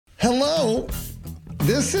Hello.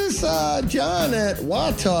 This is John at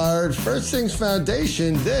WAWTAR, First Things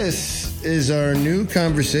Foundation. This is our new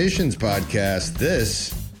Conversations podcast.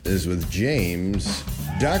 This is with James,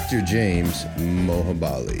 Dr. James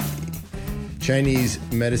Mohebali, Chinese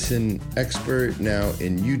medicine expert now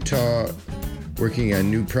in Utah, working on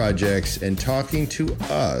new projects and talking to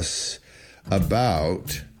us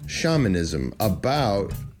about shamanism,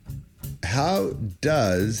 about how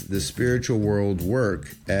does the spiritual world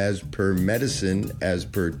work as per medicine, as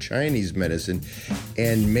per Chinese medicine,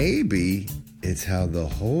 and maybe it's how the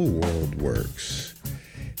whole world works.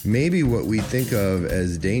 Maybe what we think of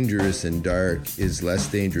as dangerous and dark is less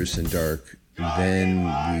dangerous and dark than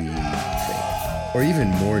we think, or even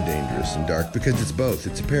more dangerous and dark, because it's both.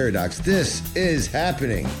 It's a paradox. This is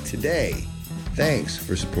happening today. Thanks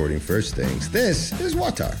for supporting First Things. This is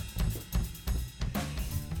WAWTAR.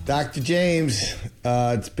 Dr. James,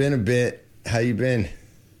 it's been a bit. How you been?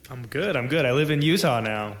 I'm good. I live in Utah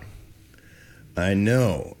now. I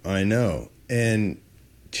know. And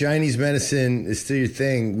Chinese medicine is still your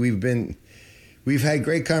thing. We've had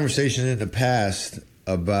great conversations in the past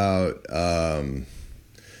about the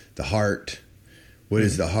heart. What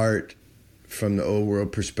is the heart from the old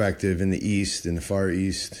world perspective in the East, in the Far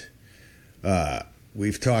East?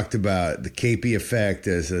 We've talked about the KP effect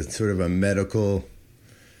as a sort of a medical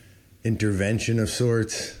intervention of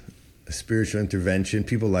sorts, a spiritual intervention.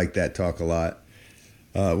 People like that talk a lot.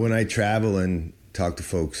 When I travel and talk to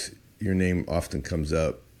folks, your name often comes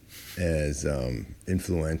up as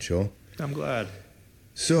influential. I'm glad.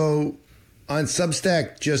 So on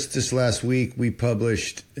Substack, just this last week, we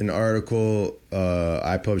published an article.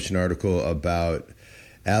 I published an article about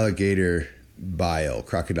alligator bile,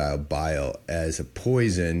 crocodile bile, as a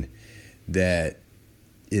poison that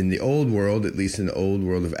in the old world, at least in the old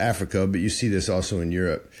world of Africa, but you see this also in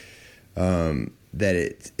Europe,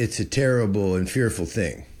 that it's a terrible and fearful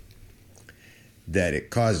thing, that it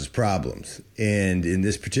causes problems. And in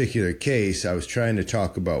this particular case, I was trying to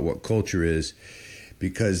talk about what culture is,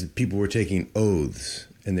 because people were taking oaths,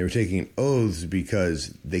 and they were taking oaths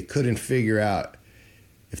because they couldn't figure out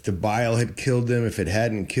if the bile had killed them, if it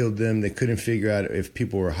hadn't killed them. They couldn't figure out if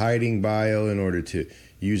people were hiding bile in order to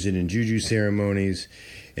use it in juju ceremonies.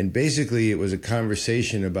 And basically, it was a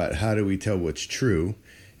conversation about how do we tell what's true.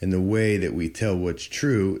 And the way that we tell what's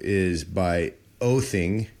true is by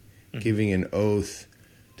oathing, giving an oath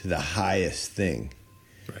to the highest thing.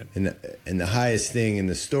 Right. And the highest thing in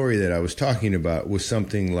the story that I was talking about was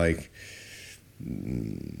something like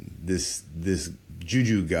this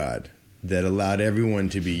juju god that allowed everyone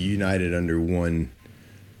to be united under one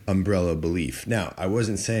umbrella belief. Now, I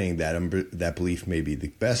wasn't saying that that belief may be the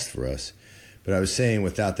best for us, but I was saying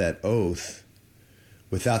without that oath,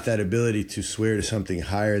 without that ability to swear to something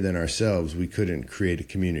higher than ourselves, we couldn't create a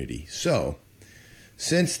community. So,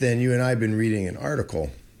 since then, you and I have been reading an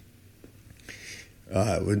article.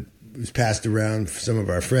 It was passed around for some of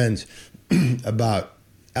our friends about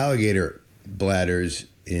alligator bladders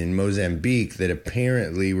in Mozambique that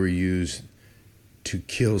apparently were used to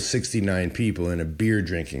kill 69 people in a beer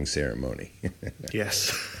drinking ceremony.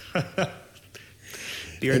 Yes.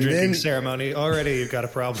 Beer drinking ceremony. Already you've got a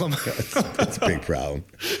problem. That's a big problem.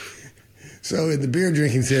 So in the beer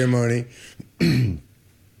drinking ceremony,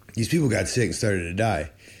 these people got sick and started to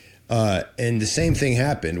die. And the same thing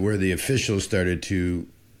happened where the officials started to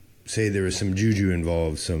say there was some juju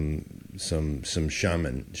involved, some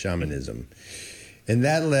shamanism. And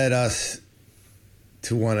that led us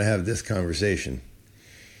to want to have this conversation.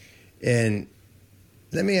 And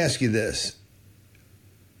let me ask you this.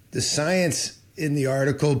 The science in the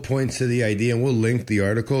article points to the idea, and we'll link the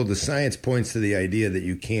article, the science points to the idea that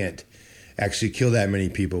you can't actually kill that many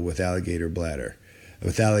people with alligator bladder,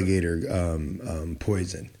 with alligator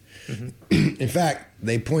poison. Mm-hmm. In fact,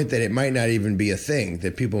 they point that it might not even be a thing,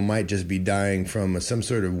 that people might just be dying from some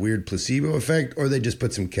sort of weird placebo effect, or they just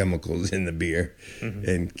put some chemicals in the beer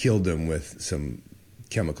and killed them with some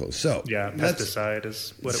chemicals. So yeah, pesticide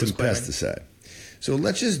is what it was claiming. Some pesticide. So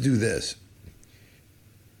let's just do this.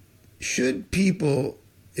 Should people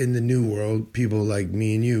in the new world, people like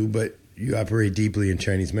me and you, but you operate deeply in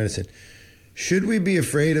Chinese medicine, should we be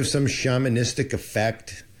afraid of some shamanistic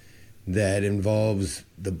effect that involves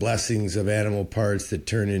the blessings of animal parts that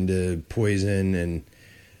turn into poison? And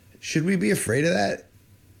should we be afraid of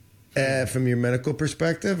that from your medical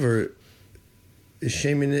perspective? Or is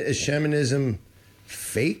shamanism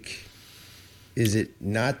fake? Is it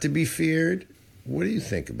not to be feared? What do you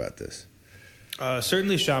think about this?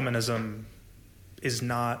 Certainly shamanism is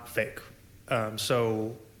not fake.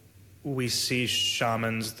 So we see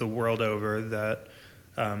shamans the world over that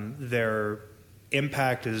they're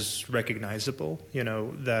impact is recognizable,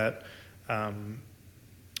 that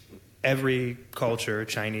every culture,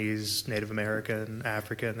 Chinese, Native American,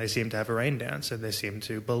 African, they seem to have a rain dance, and they seem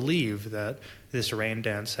to believe that this rain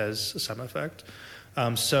dance has some effect.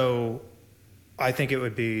 So I think it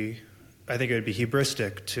would be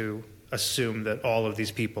hubristic to assume that all of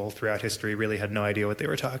these people throughout history really had no idea what they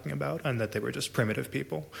were talking about and that they were just primitive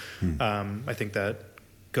people. I think that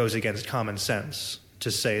goes against common sense to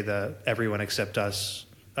say that everyone except us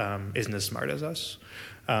isn't as smart as us.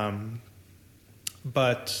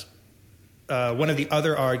 But one of the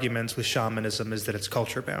other arguments with shamanism is that it's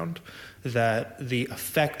culture-bound, that the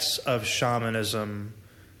effects of shamanism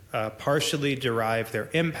partially derive their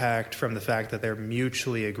impact from the fact that they're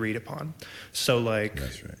mutually agreed upon. So,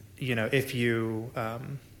 That's right.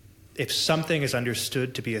 If something is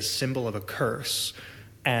understood to be a symbol of a curse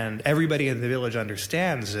and everybody in the village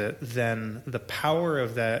understands it, then the power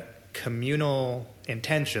of that communal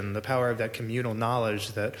intention, the power of that communal knowledge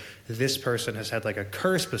that this person has had a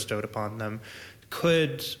curse bestowed upon them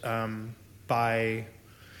could, by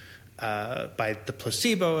the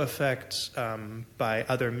placebo effect, by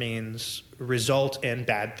other means, result in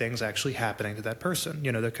bad things actually happening to that person.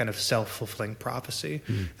 The kind of self-fulfilling prophecy.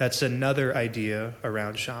 That's another idea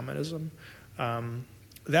around shamanism.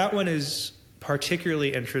 That one is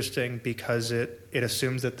particularly interesting because it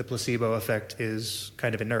assumes that the placebo effect is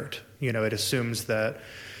kind of inert. It assumes that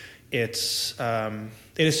it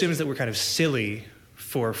assumes that we're kind of silly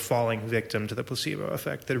for falling victim to the placebo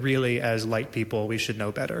effect, that really as light people we should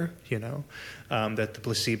know better, that the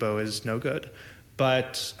placebo is no good.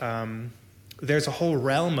 But there's a whole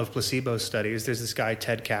realm of placebo studies. There's this guy,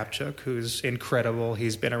 Ted Kapchuk, who's incredible.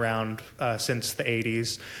 He's been around since the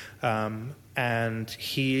 80s, and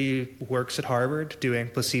he works at Harvard doing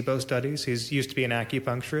placebo studies. He's used to be an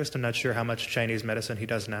acupuncturist. I'm not sure how much Chinese medicine he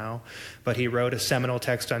does now, but he wrote a seminal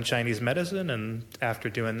text on Chinese medicine, and after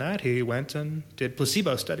doing that, he went and did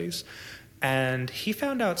placebo studies. And he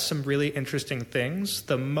found out some really interesting things.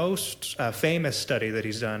 The most famous study that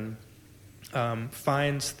he's done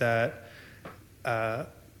finds that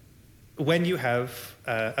when you have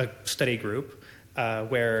a study group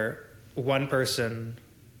where one person,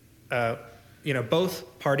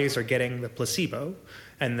 both parties are getting the placebo,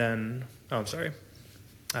 and then,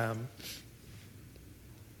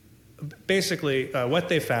 basically what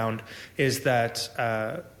they found is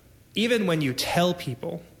that even when you tell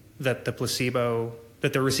people that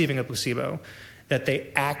that they're receiving a placebo, that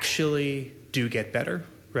they actually do get better,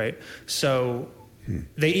 right? So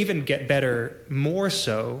they even get better more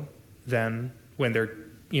so than when they're,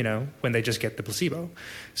 when they just get the placebo.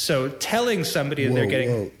 So telling somebody that they're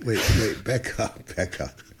getting... Wait, back up.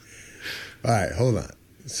 All right, hold on.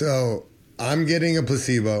 So I'm getting a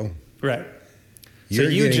placebo. Right. You're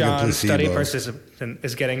so you, getting John, a placebo. study participant,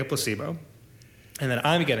 is getting a placebo. And then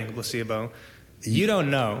I'm getting a placebo. You don't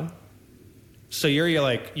know. So you're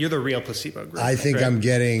the real placebo group. I think right? I'm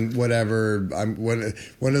getting whatever. I'm one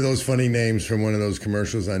of those funny names from one of those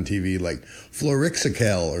commercials on TV, like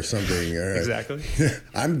Florixacal or something. Exactly.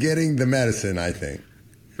 I'm getting the medicine. I think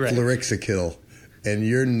right. Florixacal, and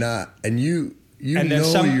you're not. And you and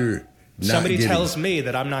know you're not. Somebody getting tells me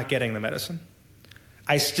that I'm not getting the medicine.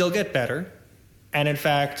 I still get better, and in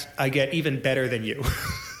fact, I get even better than you.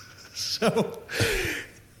 So,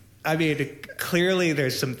 I mean, clearly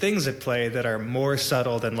there's some things at play that are more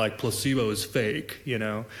subtle than placebo is fake,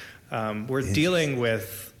 We're dealing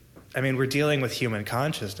with human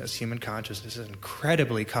consciousness. Human consciousness is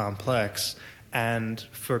incredibly complex. And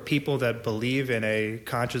for people that believe in a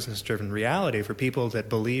consciousness-driven reality, for people that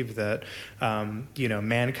believe that,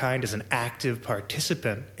 mankind is an active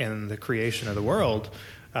participant in the creation of the world,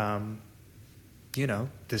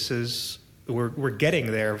 this is... We're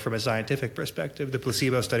getting there from a scientific perspective. The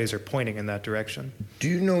placebo studies are pointing in that direction. Do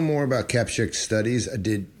you know more about Kapchuk's studies?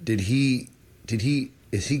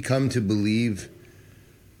 Has he come to believe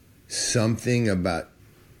something about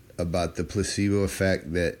the placebo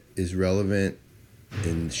effect that is relevant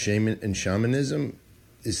in shamanism?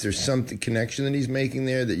 Is there some connection that he's making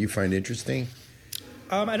there that you find interesting?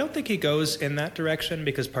 I don't think he goes in that direction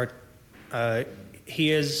because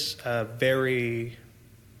he is very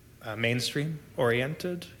mainstream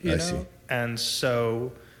oriented, you know? See. And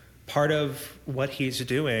so part of what he's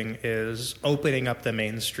doing is opening up the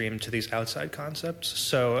mainstream to these outside concepts.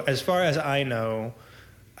 So as far as I know,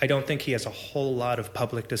 I don't think he has a whole lot of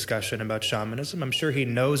public discussion about shamanism. I'm sure he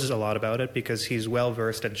knows a lot about it because he's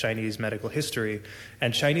well-versed in Chinese medical history.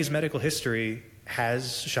 And Chinese medical history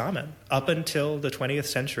has shaman up until the 20th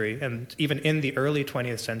century, and even in the early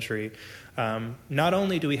 20th century. Not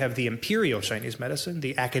only do we have the imperial Chinese medicine,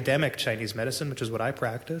 the academic Chinese medicine, which is what I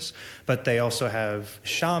practice, but they also have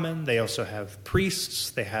shaman, they also have priests,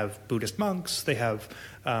 they have Buddhist monks, they have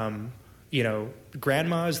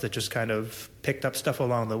grandmas that just kind of picked up stuff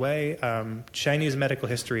along the way. Chinese medical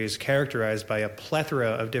history is characterized by a plethora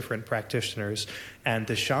of different practitioners, and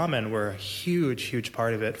the shaman were a huge, huge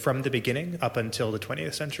part of it from the beginning up until the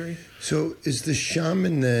 20th century. So is the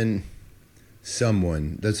shaman then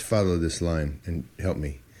someone, let's follow this line and help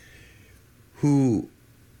me, who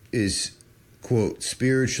is, quote,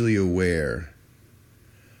 spiritually aware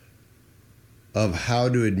of how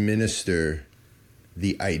to administer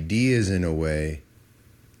the ideas in a way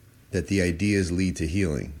that the ideas lead to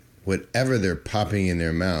healing? Whatever they're popping in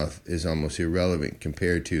their mouth is almost irrelevant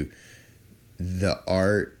compared to the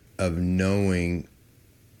art of knowing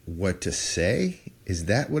what to say. Is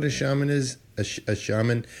that what a shaman is? A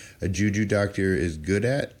shaman, a juju doctor is good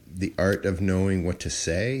at? The art of knowing what to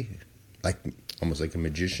say? Like almost like a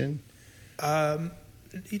magician?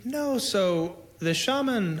 No, so the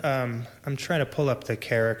shaman, I'm trying to pull up the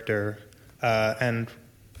character, and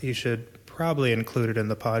you should probably include it in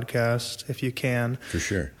the podcast if you can. For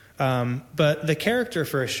sure. But the character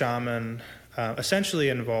for a shaman essentially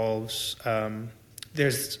involves,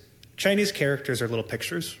 there's Chinese characters are little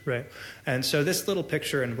pictures, right? And so this little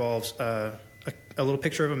picture involves a little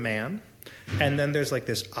picture of a man, and then there's like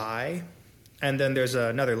this eye, and then there's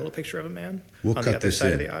another little picture of a man on the other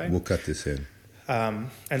side of the eye. We'll cut this in.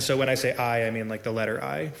 And so when I say I mean like the letter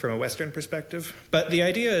I from a Western perspective. But the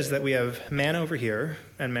idea is that we have man over here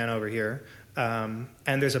and man over here, and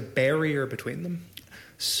there's a barrier between them.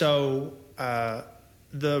 So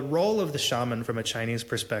the role of the shaman from a Chinese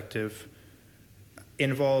perspective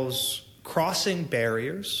involves crossing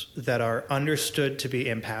barriers that are understood to be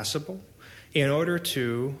impassable in order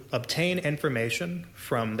to obtain information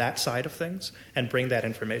from that side of things and bring that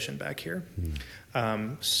information back here.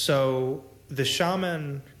 So the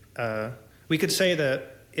shaman, we could say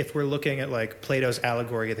that if we're looking at like Plato's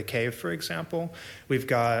allegory of the cave, for example, we've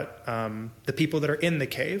got the people that are in the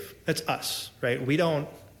cave. That's us, right?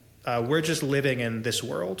 We're just living in this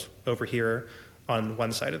world over here on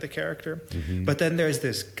one side of the character. Mm-hmm. But then there's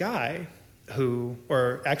this guy who,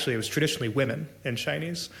 or actually it was traditionally women in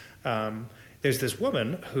Chinese. There's this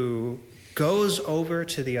woman who goes over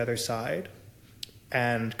to the other side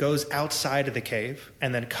and goes outside of the cave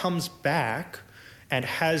and then comes back and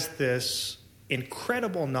has this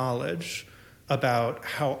incredible knowledge about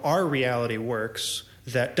how our reality works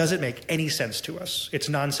that doesn't make any sense to us. It's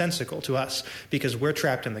nonsensical to us because we're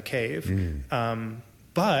trapped in the cave.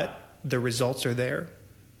 But the results are there.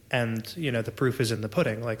 And, the proof is in the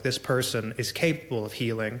pudding. Like, this person is capable of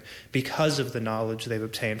healing because of the knowledge they've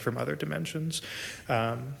obtained from other dimensions.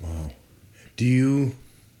 Wow. Do you,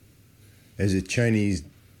 as a Chinese,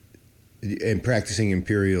 and practicing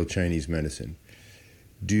imperial Chinese medicine,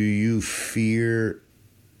 do you fear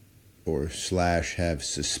or / have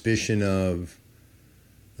suspicion of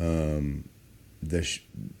the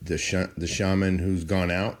shaman who's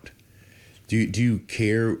gone out? Do you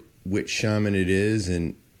care which shaman it is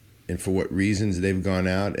and for what reasons they've gone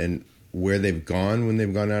out and where they've gone when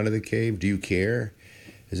they've gone out of the cave? Do you care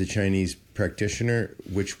as a Chinese practitioner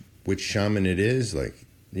which shaman it is? Like,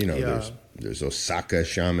 there's Osaka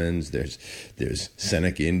shamans, there's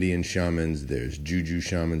Seneca Indian shamans, there's Juju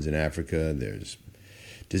shamans in Africa.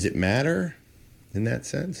 Does it matter in that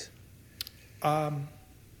sense? I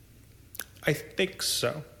think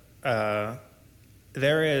so. I'll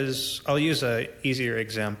use an easier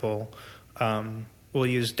example. We'll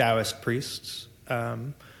use Taoist priests.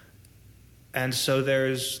 And so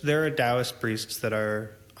there are Taoist priests that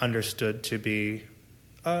are understood to be,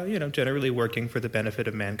 generally working for the benefit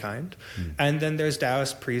of mankind. And then there's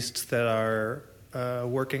Taoist priests that are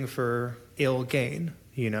working for ill gain,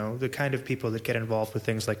 the kind of people that get involved with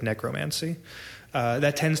things like necromancy.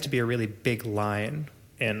 That tends to be a really big line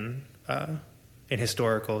in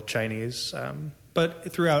historical Chinese,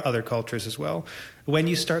 but throughout other cultures as well. When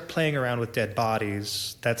you start playing around with dead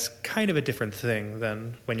bodies, that's kind of a different thing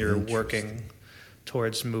than when you're moving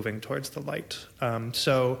towards the light.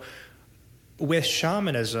 So with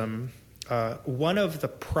shamanism, one of the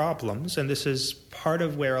problems, and this is part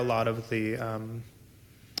of where a lot of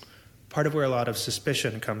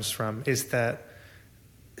suspicion comes from, is that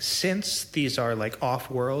since these are like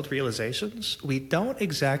off-world realizations, we don't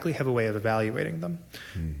exactly have a way of evaluating them.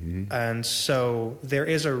 Mm-hmm. And so there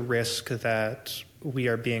is a risk that we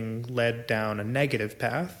are being led down a negative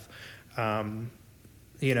path. One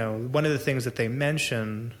of the things that they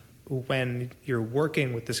mention when you're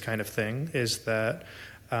working with this kind of thing is that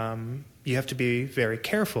you have to be very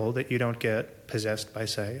careful that you don't get possessed by,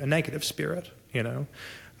 say, a negative spirit, you know.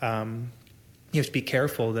 You have to be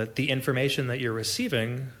careful that the information that you're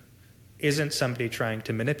receiving isn't somebody trying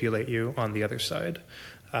to manipulate you on the other side.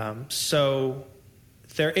 So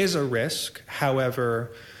there is a risk.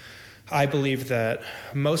 However, I believe that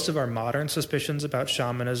most of our modern suspicions about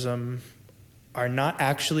shamanism are not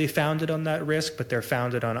actually founded on that risk, but they're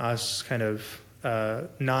founded on us kind of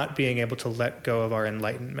not being able to let go of our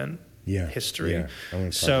Enlightenment history. Yeah, I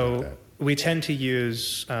want to talk so about that. we tend to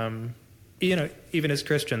use, even as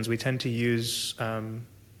Christians, we tend to use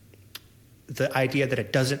the idea that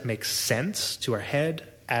it doesn't make sense to our head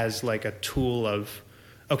as like a tool of,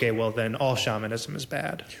 okay, well then all shamanism is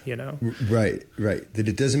bad, you know? Right. That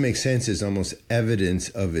it doesn't make sense is almost evidence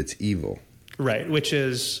of its evil. Right, which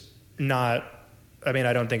is not, I mean,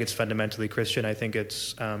 I don't think it's fundamentally Christian. I think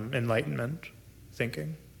it's Enlightenment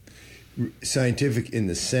thinking. Scientific in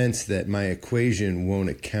the sense that my equation won't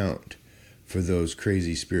account for those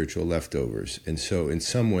crazy spiritual leftovers. And so in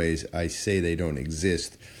some ways I say they don't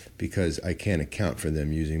exist because I can't account for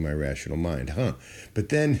them using my rational mind.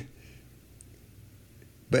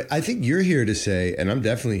 But I think you're here to say, and I'm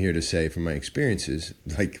definitely here to say from my experiences,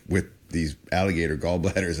 like with these alligator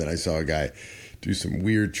gallbladders, and I saw a guy do some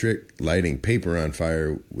weird trick lighting paper on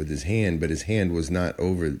fire with his hand, but his hand was not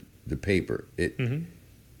over the paper.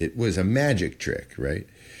 It was a magic trick, right?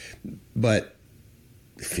 But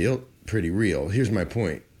it felt pretty real. Here's my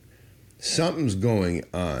point. Something's going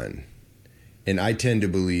on, and I tend to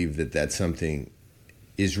believe that that something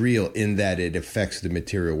is real in that it affects the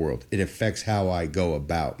material world. It affects how I go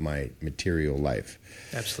about my material life.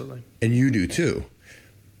 Absolutely. And you do too.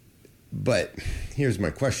 But here's my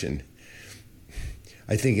question.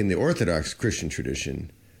 I think in the Orthodox Christian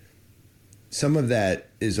tradition, some of that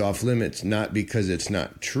is off limits, not because it's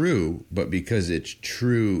not true, but because it's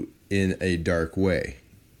true in a dark way.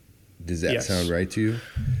 Does that sound right to you?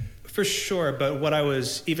 For sure. But what I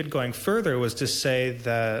was even going further was to say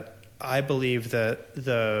that I believe that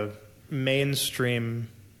the mainstream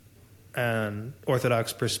and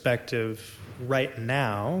Orthodox perspective right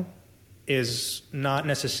now is not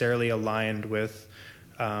necessarily aligned with,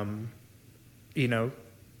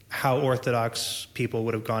 how Orthodox people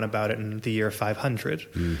would have gone about it in the year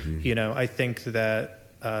 500. Mm-hmm. I think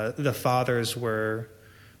that the fathers were...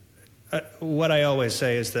 what I always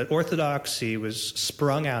say is that Orthodoxy was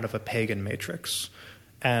sprung out of a pagan matrix.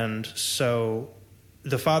 And so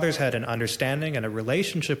the fathers had an understanding and a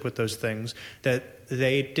relationship with those things that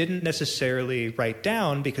they didn't necessarily write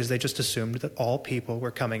down because they just assumed that all people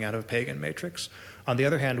were coming out of a pagan matrix. On the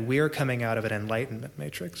other hand, we're coming out of an Enlightenment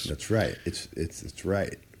matrix. That's right. It's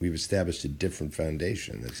right. We've established a different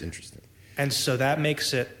foundation. That's interesting. And so that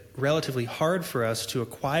makes it relatively hard for us to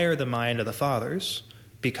acquire the mind of the fathers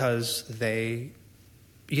because they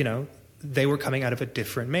were coming out of a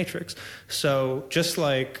different matrix. So just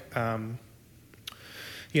like...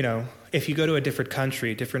 if you go to a different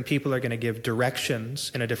country, different people are going to give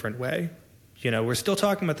directions in a different way. We're still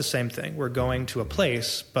talking about the same thing. We're going to a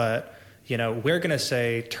place, but, we're going to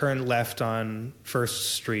say turn left on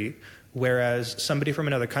First Street, whereas somebody from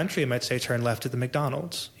another country might say turn left at the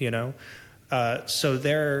McDonald's,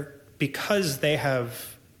 So because they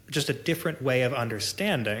have just a different way of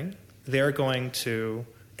understanding, they're going to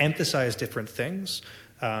emphasize different things.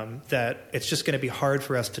 That it's just going to be hard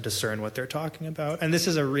for us to discern what they're talking about. And this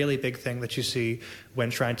is a really big thing that you see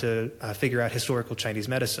when trying to figure out historical Chinese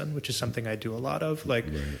medicine, which is something I do a lot of. Like,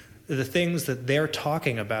 right. The things that they're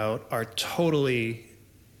talking about are totally,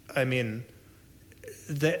 they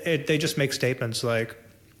just make statements like,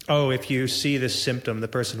 oh, if you see this symptom, the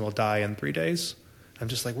person will die in 3 days. I'm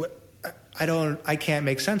just like, what? I can't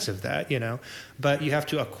make sense of that, But you have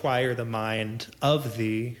to acquire the mind of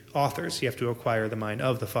the authors. You have to acquire the mind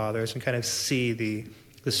of the fathers and kind of see the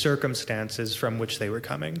circumstances from which they were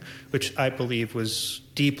coming, which I believe was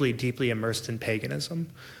deeply, deeply immersed in paganism,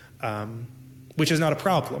 which is not a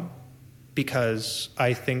problem because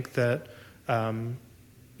I think that,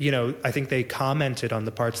 I think they commented on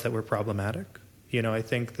the parts that were problematic. I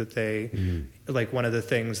think that they, like one of the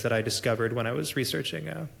things that I discovered when I was researching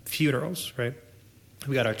funerals, right?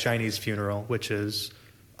 We got our Chinese funeral, which is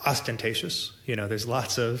ostentatious. There's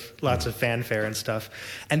lots of fanfare and stuff.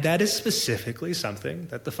 And that is specifically something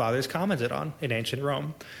that the fathers commented on in ancient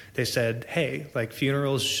Rome. They said, hey, like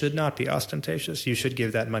funerals should not be ostentatious. You should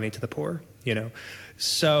give that money to the poor,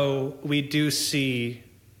 So we do see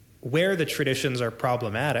where the traditions are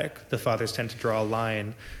problematic, the fathers tend to draw a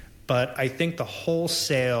line. But I think the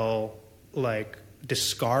wholesale,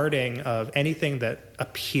 discarding of anything that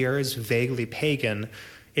appears vaguely pagan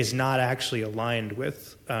is not actually aligned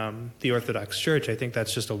with the Orthodox Church. I think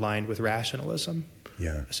that's just aligned with rationalism,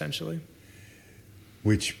 essentially.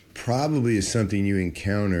 Which probably is something you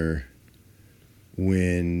encounter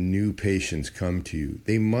when new patients come to you.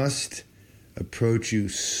 They must approach you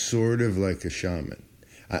sort of like a shaman.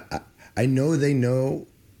 I know they know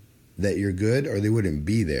that you're good or they wouldn't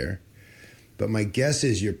be there. But my guess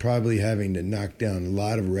is you're probably having to knock down a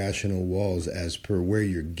lot of rational walls as per where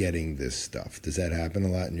you're getting this stuff. Does that happen a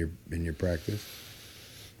lot in your practice?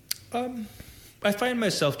 I find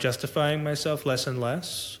myself justifying myself less and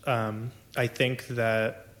less. I think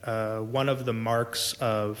that one of the marks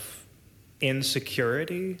of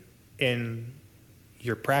insecurity in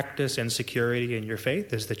your practice, insecurity in your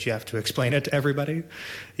faith, is that you have to explain it to everybody.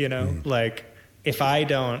 Like, if I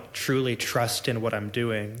don't truly trust in what I'm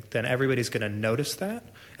doing, then everybody's going to notice that,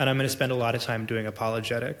 and I'm going to spend a lot of time doing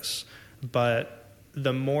apologetics. But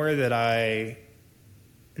the more that I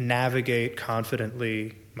navigate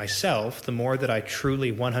confidently myself, the more that I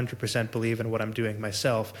truly 100% believe in what I'm doing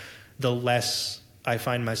myself, the less I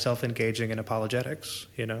find myself engaging in apologetics,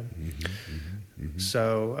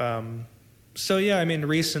 So yeah, I mean,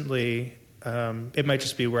 recently, it might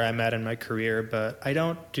just be where I'm at in my career, but I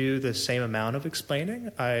don't do the same amount of explaining.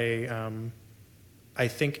 I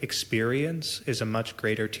think experience is a much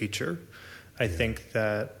greater teacher. I think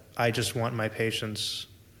that I just want my patients,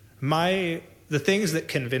 the things that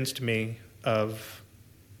convinced me of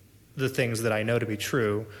the things that I know to be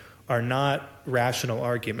true are not rational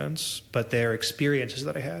arguments, but they're experiences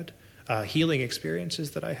that I had. Healing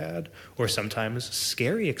experiences that I had, or sometimes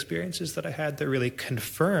scary experiences that I had that really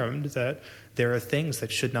confirmed that there are things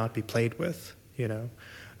that should not be played with,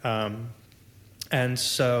 and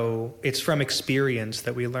so it's from experience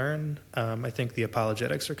that we learn. I think the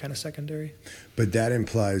apologetics are kind of secondary. But that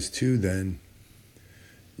implies, too, then,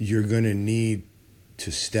 you're going to need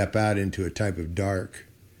to step out into a type of dark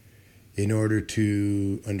in order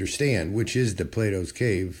to understand, which is the Plato's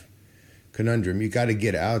cave conundrum. You got to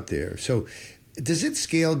get out there. So does it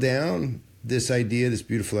scale down this idea, this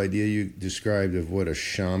beautiful idea you described of what a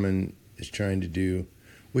shaman is trying to do,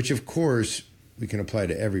 which of course we can apply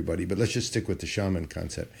to everybody, but let's just stick with the shaman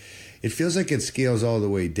concept. It feels like it scales all the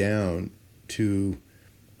way down to,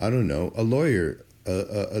 I don't know, a lawyer,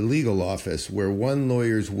 a legal office where one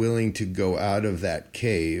lawyer's willing to go out of that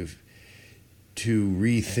cave to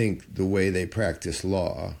rethink the way they practice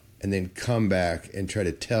law, and then come back and try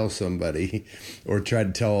to tell somebody, or try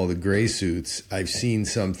to tell all the gray suits, I've seen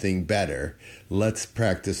something better. Let's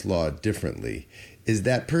practice law differently. Is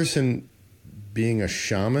that person being a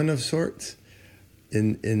shaman of sorts,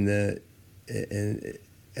 as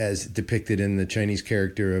depicted in the Chinese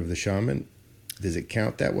character of the shaman? Does it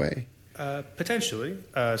count that way? Potentially.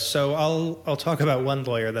 So I'll talk about one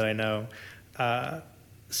lawyer that I know.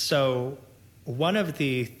 So one of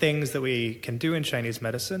the things that we can do in Chinese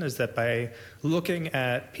medicine is that by looking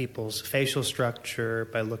at people's facial structure,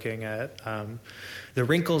 by looking at the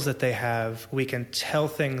wrinkles that they have, we can tell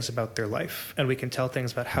things about their life, and we can tell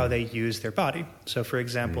things about how they use their body. So, for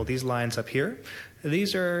example, these lines up here,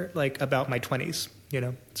 these are like about my 20s,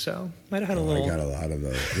 so might have had a little... I got a lot of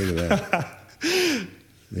those. Look at that.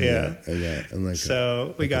 Yeah. I'm like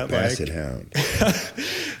we got a basset hound.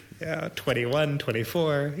 Yeah, 21,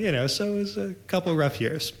 24, so it was a couple rough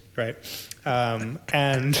years, right?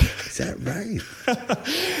 And is that right?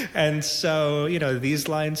 And so, these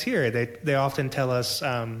lines here, they often tell us,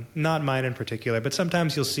 not mine in particular, but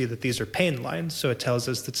sometimes you'll see that these are pain lines. So it tells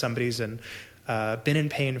us that somebody's been in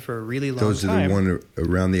pain for a really long time. Those are the one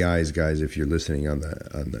around the eyes, guys, if you're listening on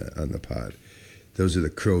the pod. Those are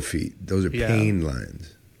the crow feet. Those are pain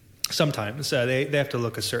lines. Sometimes they have to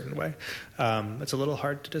look a certain way. It's a little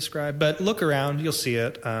hard to describe, but look around, you'll see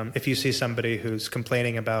it. If you see somebody who's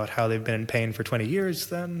complaining about how they've been in pain for 20 years,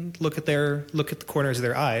 then look at the corners of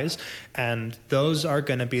their eyes, and those are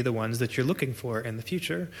going to be the ones that you're looking for in the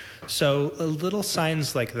future. So little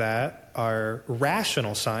signs like that are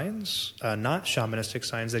rational signs, not shamanistic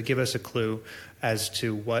signs, that give us a clue as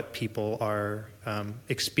to what people are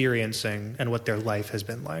experiencing and what their life has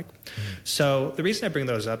been like. Mm-hmm. So the reason I bring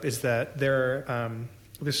those up is that there's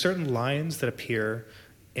certain lines that appear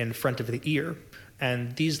in front of the ear,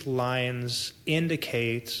 and these lines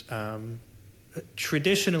indicate,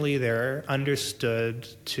 traditionally they're understood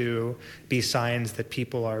to be signs that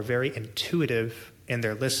people are very intuitive in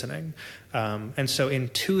their listening. And so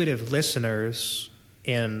intuitive listeners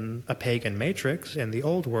in a pagan matrix, in the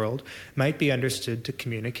old world, might be understood to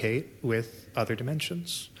communicate with other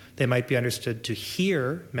dimensions. They might be understood to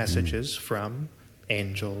hear messages from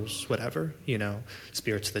angels, whatever,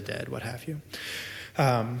 spirits of the dead, what have you.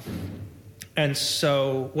 And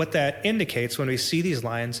so what that indicates when we see these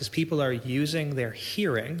lines is people are using their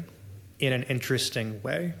hearing in an interesting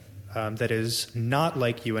way that is not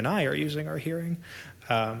like you and I are using our hearing.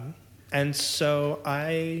 And so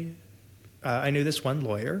I knew this one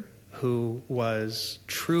lawyer who was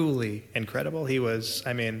truly incredible. He was,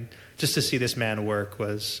 just to see this man work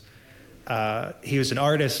was, he was an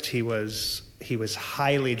artist. He was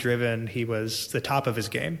highly driven. He was the top of his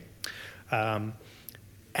game.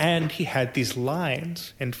 And he had these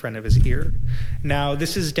lines in front of his ear. Now,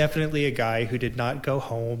 this is definitely a guy who did not go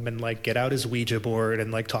home and get out his Ouija board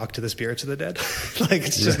and talk to the spirits of the dead.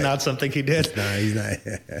 It's just not something he did. No, he's not.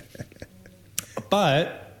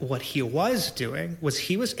 But what he was doing was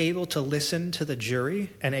he was able to listen to the jury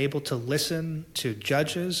and able to listen to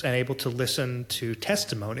judges and able to listen to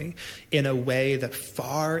testimony in a way that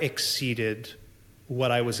far exceeded what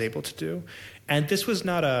I was able to do. And this was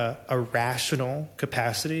not a rational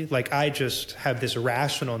capacity. I just have this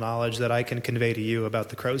rational knowledge that I can convey to you about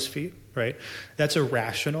the crow's feet, right? That's a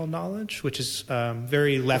rational knowledge, which is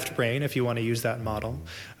very left brain, if you want to use that model.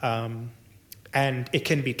 And it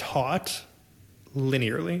can be taught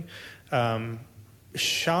linearly.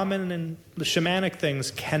 Shamanic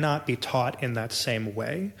things cannot be taught in that same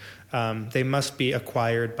way. They must be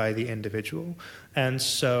acquired by the individual. And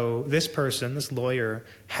so this person, this lawyer,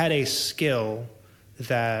 had a skill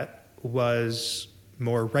that was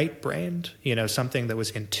more right-brained, something that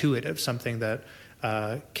was intuitive, something that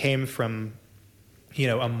came from,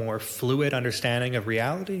 a more fluid understanding of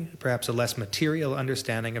reality, perhaps a less material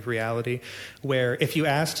understanding of reality, where if you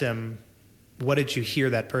asked him, what did you hear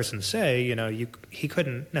that person say, he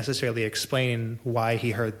couldn't necessarily explain why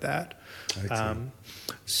he heard that.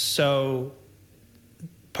 So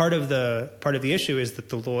part of the issue is that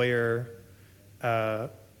the lawyer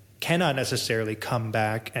cannot necessarily come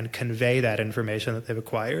back and convey that information that they've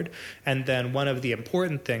acquired. And then one of the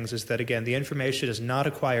important things is that, again, the information is not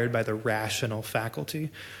acquired by the rational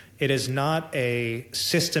faculty. It is not a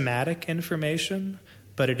systematic information,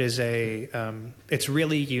 but it is it's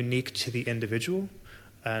really unique to the individual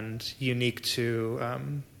and unique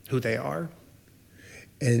to who they are.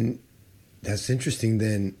 And that's interesting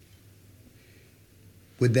then.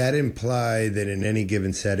 Would that imply that in any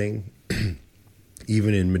given setting,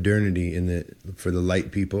 even in modernity, for the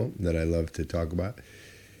light people that I love to talk about,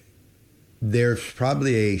 there's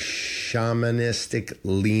probably a shamanistic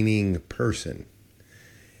leaning person,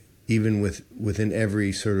 even within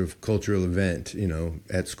every sort of cultural event,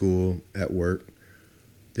 at school, at work.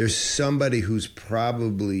 There's somebody who's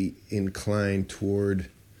probably inclined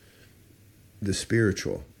toward the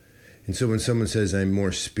spiritual. And so when someone says, I'm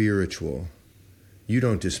more spiritual, you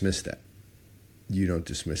don't dismiss that. You don't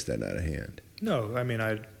dismiss that out of hand. No,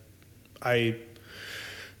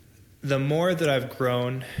 the more that I've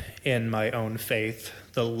grown in my own faith,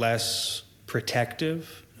 the less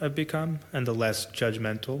protective I've become and the less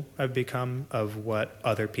judgmental I've become of what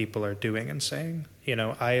other people are doing and saying.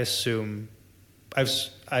 I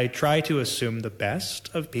try to assume the best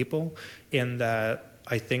of people in that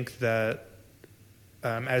I think that,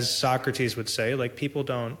 as Socrates would say, people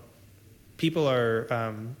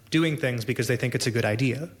are doing things because they think it's a good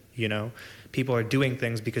idea, People are doing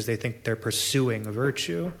things because they think they're pursuing a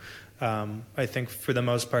virtue. I think for the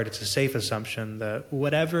most part, it's a safe assumption that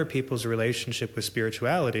whatever people's relationship with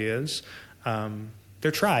spirituality is,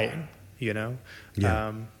 they're trying,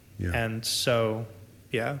 Yeah. And so,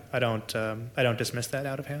 I don't dismiss that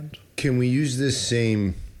out of hand. Can we use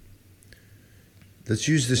let's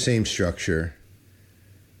use the same structure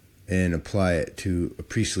and apply it to a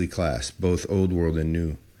priestly class, both old world and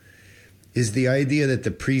new. Is the idea that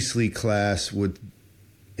the priestly class would,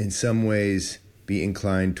 in some ways, be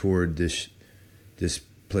inclined toward this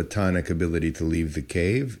Platonic ability to leave the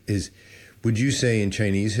cave? Would you say in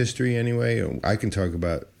Chinese history anyway? We can talk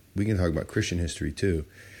about Christian history too.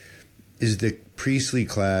 Is the priestly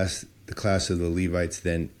class, the class of the Levites,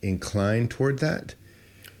 then inclined toward that?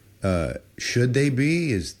 Should they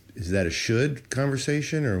be? Is that a should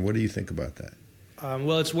conversation, or what do you think about that?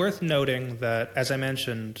 Well, it's worth noting that, as I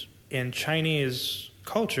mentioned, in Chinese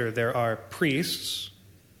culture, there are priests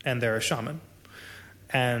and there are shaman.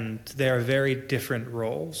 And they are very different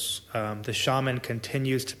roles. The shaman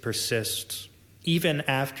continues to persist even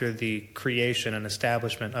after the creation and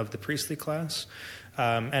establishment of the priestly class.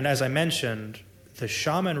 And as I mentioned, the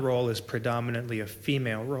shaman role is predominantly a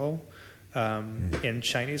female role in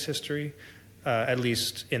Chinese history. At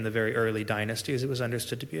least in the very early dynasties, it was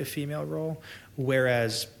understood to be a female role,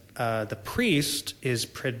 whereas the priest is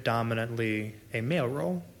predominantly a male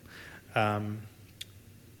role.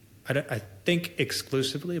 I think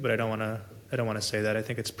exclusively, but I don't want to say that. I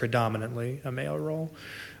think it's predominantly a male role.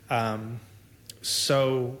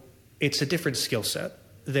 So it's a different skill set.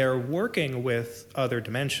 They're working with other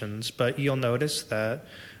dimensions, but you'll notice that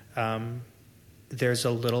there's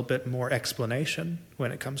a little bit more explanation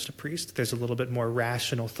when it comes to priests. There's a little bit more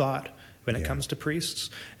rational thought when it comes to priests.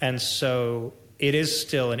 And so it is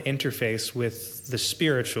still an interface with the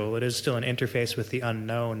spiritual. It is still an interface with the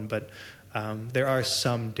unknown, but there are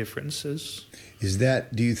some differences. Is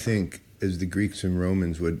that, do you think, as the Greeks and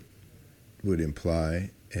Romans would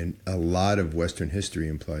imply, and a lot of Western history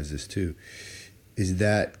implies this too, is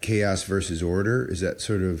that chaos versus order? Is that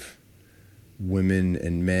sort of women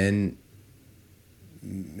and men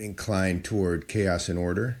inclined toward chaos and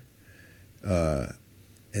order?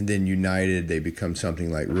 And then united, they become something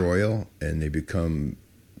like royal, and they become,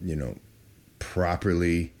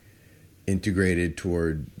 properly integrated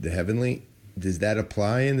toward the heavenly. Does that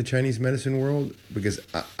apply in the Chinese medicine world? Because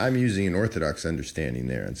I'm using an orthodox understanding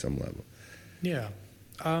there on some level. Yeah.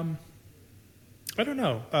 I don't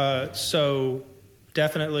know. So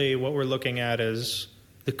definitely what we're looking at is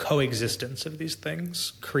the coexistence of these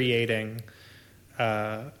things, creating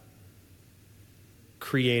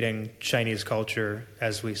Chinese culture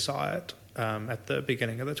as we saw it at the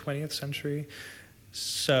beginning of the 20th century.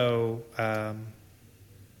 So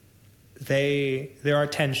there are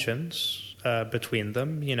tensions between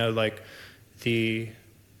them. Like the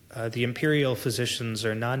imperial physicians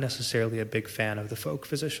are not necessarily a big fan of the folk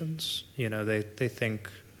physicians. They think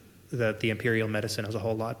that the imperial medicine is a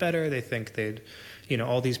whole lot better. They think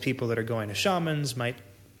all these people that are going to shamans might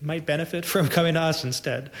benefit from coming to us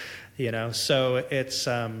instead. So it's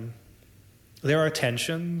there are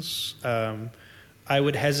tensions. I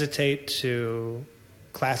would hesitate to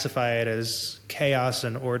classify it as chaos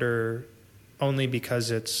and order only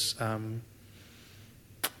because it's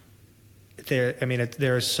there. I mean,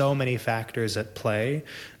 there are so many factors at play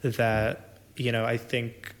that I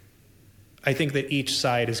think that each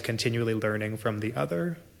side is continually learning from the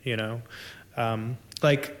other. Here's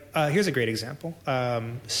a great example.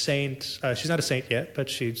 She's not a saint yet, but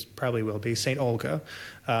she probably will be, Saint Olga,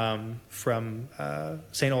 from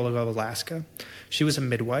Saint Olga of Alaska. She was a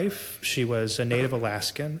midwife. She was a native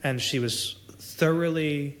Alaskan, and she was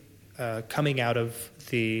thoroughly coming out of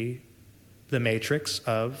the matrix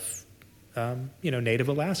of native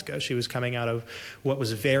Alaska. She was coming out of what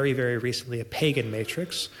was very, very recently a pagan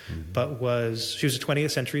matrix, but she was a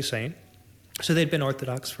 20th century saint. So they'd been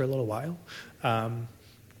Orthodox for a little while.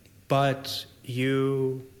 But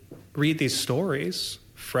you read these stories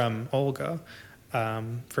from Olga,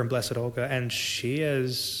 from Blessed Olga, and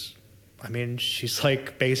she's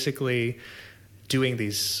like basically doing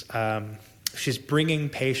these, she's bringing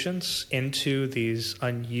patients into these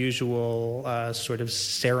unusual sort of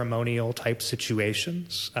ceremonial type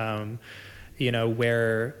situations,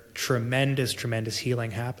 where tremendous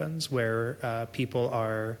healing happens, where people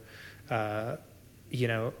are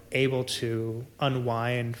able to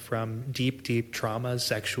unwind from deep traumas,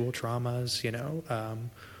 sexual traumas,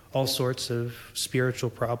 all sorts of spiritual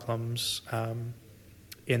problems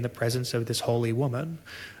in the presence of this holy woman.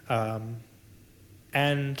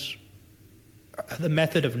 And the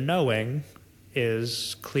method of knowing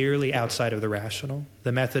is clearly outside of the rational.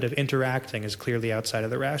 The method of interacting is clearly outside of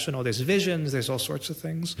the rational. There's visions, there's all sorts of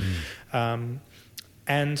things.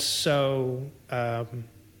 And so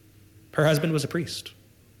her husband was a priest,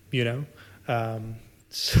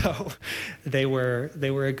 so they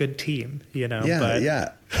were a good team,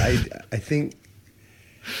 Yeah. I think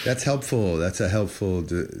that's helpful. That's a helpful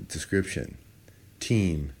description.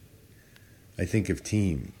 Team. I think of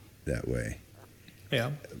team that way.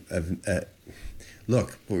 Yeah.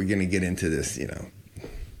 Look, we're going to get into this, going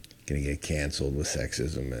to get canceled with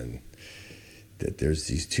sexism, and that there's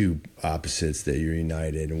these two opposites that you're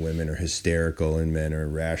united, and women are hysterical and men are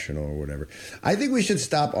rational or whatever. I think we should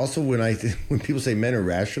stop also when people say men are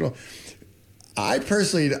rational. I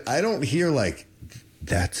personally, I don't hear like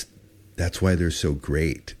that's why they're so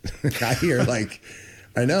great. I hear like,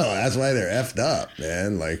 I know that's why they're effed up,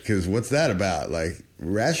 man. Like, because what's that about? Like,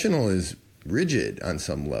 rational is rigid on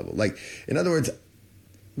some level. Like, in other words,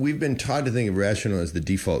 we've been taught to think of rational as the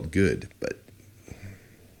default good, but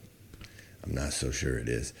I'm not so sure it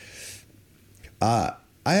is. I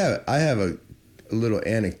have a little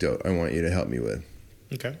anecdote I want you to help me with.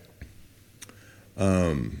 Okay.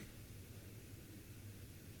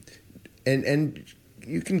 And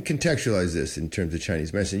you can contextualize this in terms of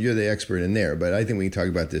Chinese medicine. You're the expert in there, but I think we can talk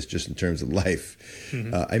about this just in terms of life.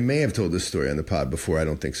 Mm-hmm. I may have told this story on the pod before. I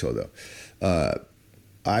don't think so, though.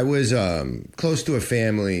 I was close to a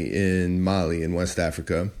family in Mali in West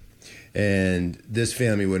Africa. And this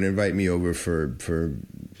family would invite me over for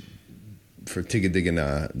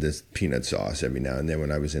tigga-digga-na, this peanut sauce every now and then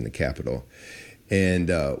when I was in the capital. And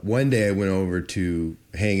one day I went over to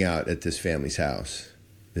hang out at this family's house.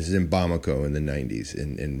 This is in Bamako in the 90s,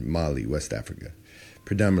 in Mali, West Africa,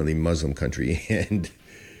 predominantly Muslim country. And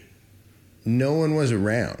no one was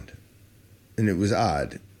around. And it was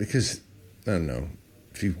odd because, I don't know,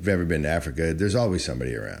 if you've ever been to Africa, there's always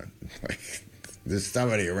somebody around. Like, there's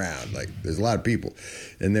somebody around. Like, there's a lot of people,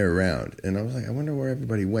 and they're around. And I was like, I wonder where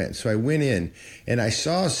everybody went. So I went in, and I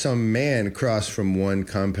saw some man cross from one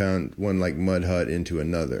compound, one like mud hut, into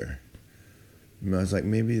another. And I was like,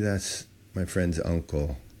 maybe that's my friend's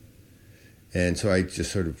uncle. And so I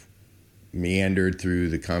just sort of meandered through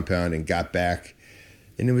the compound and got back,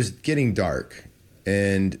 and it was getting dark.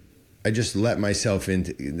 And I just let myself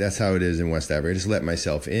into, that's how it is in West Africa. I just let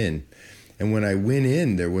myself in. And when I went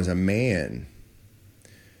in, there was a man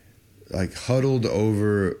like huddled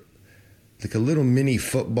over like a little mini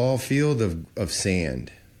football field of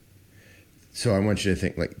sand. So I want you to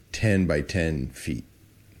think like 10 by 10 feet.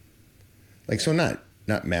 Like, so not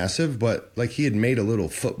massive, but like he had made a little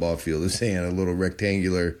football field of sand, a little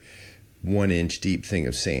rectangular 1 inch deep thing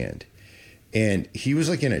of sand. And he was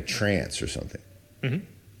like in a trance or something. Mm-hmm.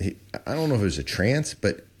 I don't know if it was a trance,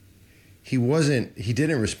 but he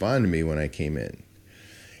didn't respond to me when I came in.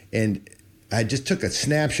 And I just took a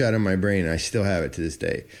snapshot of my brain, and I still have it to this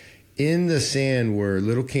day. In the sand were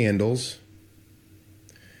little candles,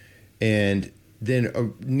 and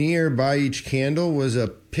then nearby each candle was a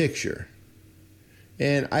picture.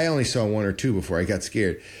 And I only saw one or two before I got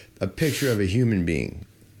scared. A picture of a human being.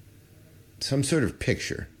 Some sort of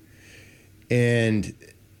picture. And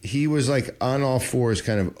he was like on all fours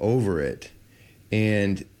kind of over it.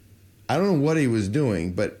 And I don't know what he was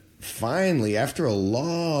doing, but finally, after a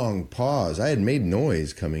long pause, I had made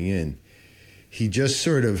noise coming in. He just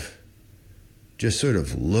sort of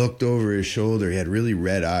looked over his shoulder. He had really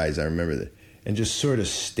red eyes, I remember that, and just sort of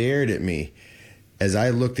stared at me as I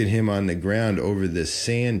looked at him on the ground over this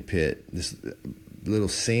sand pit, this little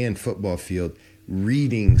sand football field,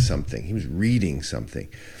 reading something. He was reading something.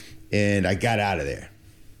 And I got out of there.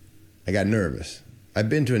 I got nervous. I've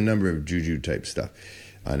been to a number of juju type stuff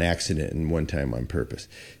on accident and one time on purpose.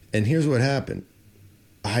 And here's what happened.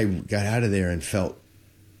 I got out of there and felt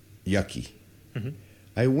yucky. Mm-hmm.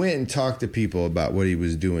 I went and talked to people about what he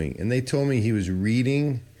was doing, and they told me he was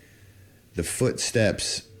reading the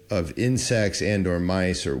footsteps of insects and or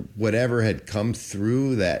mice or whatever had come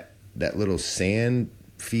through that little sand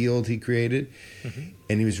field he created. Mm-hmm.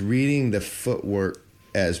 And he was reading the footwork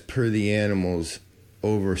as per the animals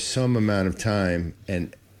over some amount of time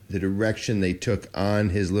and the direction they took on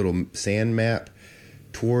his little sand map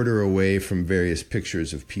toward or away from various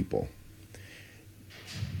pictures of people.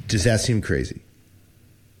 Does that seem crazy?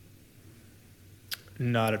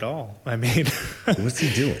 Not at all. I mean... What's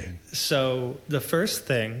he doing? So the first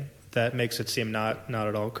thing that makes it seem not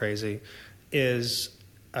at all crazy is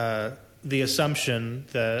the assumption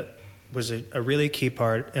that was a really key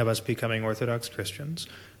part of us becoming Orthodox Christians,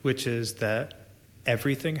 which is that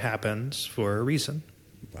everything happens for a reason.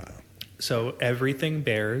 Wow. So everything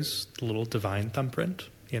bears the little divine thumbprint,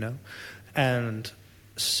 And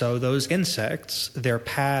so those insects, their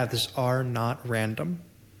paths are not random.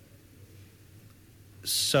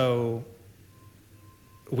 So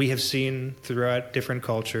we have seen throughout different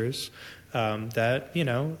cultures that,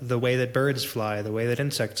 the way that birds fly, the way that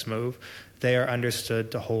insects move, they are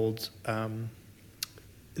understood to hold,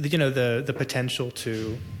 the potential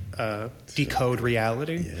to decode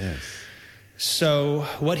reality. Yes. So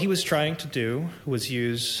what he was trying to do was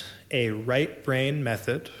use a right brain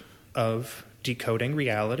method of decoding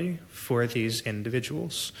reality for these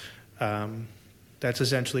individuals. That's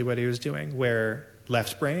essentially what he was doing, where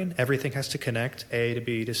left brain, everything has to connect A to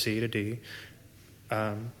B to C to D.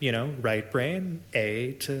 Right brain,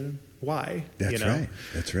 A to Y. That's right.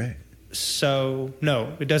 That's right. So,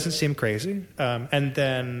 no, it doesn't seem crazy. And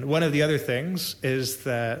then one of the other things is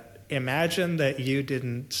that imagine that you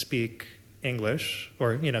didn't speak English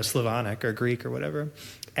or, Slavonic or Greek or whatever,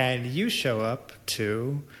 and you show up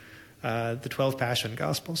to the 12 Passion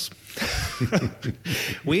Gospels.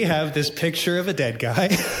 We have this picture of a dead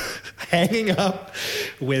guy hanging up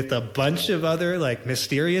with a bunch of other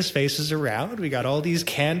mysterious faces around. We got all these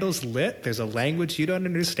candles lit. There's a language you don't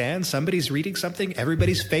understand. Somebody's reading something.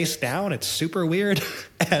 Everybody's face down. It's super weird.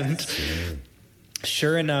 And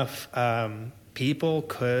sure enough, people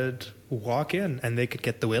could walk in and they could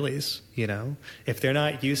get the willies, If they're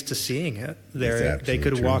not used to seeing it, they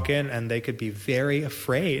could walk in and they could be very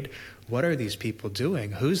afraid what are these people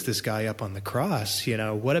doing? Who's this guy up on the cross? You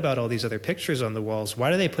know, what about all these other pictures on the walls?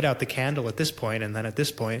 Why do they put out the candle at this point and then at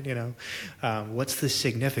this point? You know, what's the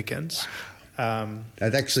significance?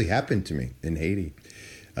 That actually happened to me in Haiti.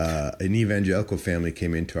 An evangelical family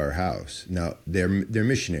came into our house. Now they're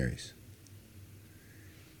missionaries,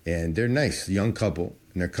 and they're nice, young couple,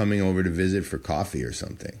 and they're coming over to visit for coffee or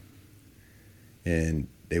something. And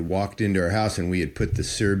they walked into our house, and we had put the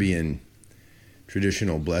Serbian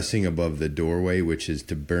traditional blessing above the doorway, which is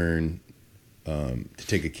to burn, to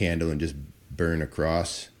take a candle and just burn a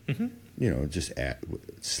cross. Mm-hmm. You know, just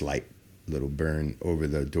slight little burn over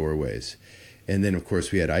the doorways. And then, of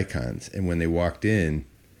course, we had icons. And when they walked in,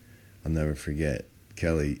 I'll never forget,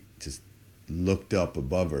 Kelly just looked up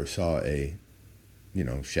above her, saw a, you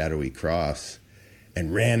know, shadowy cross,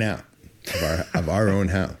 and ran out of our own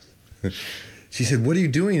house. She said, "What are you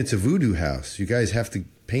doing? It's a voodoo house. You guys have to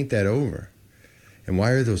paint that over. And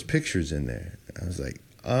why are those pictures in there?" I was like,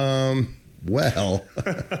 well,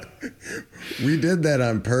 we did that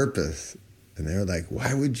on purpose. And they were like,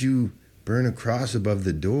 "Why would you burn a cross above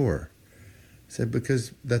the door?" I said,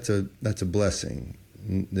 "Because that's a blessing.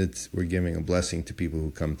 We're giving a blessing to people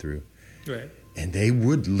who come through." Right. And they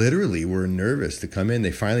were nervous to come in.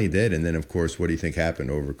 They finally did. And then, of course, what do you think happened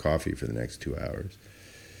over coffee for the next 2 hours?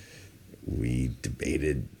 We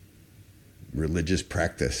debated religious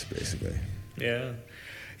practice, basically. Yeah.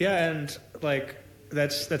 Yeah, and like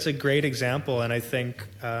that's a great example. And I think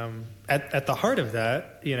at the heart of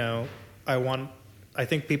that, you know, I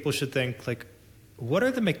think people should think, like, what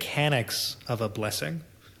are the mechanics of a blessing?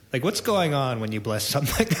 Like, what's going on when you bless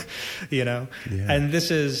something, you know? Yeah. And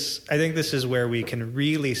I think this is where we can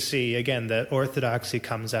really see, again, that orthodoxy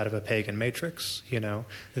comes out of a pagan matrix, you know,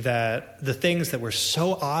 that the things that were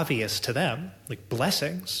so obvious to them, like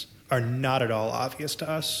blessings, are not at all obvious to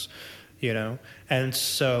us, you know? And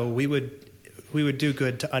so we would do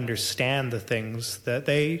good to understand the things that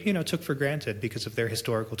they, you know, took for granted because of their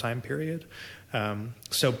historical time period.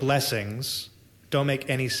 So blessings don't make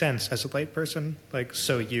any sense as a layperson. Like,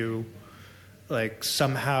 so you, like,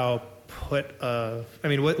 somehow put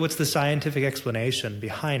what's the scientific explanation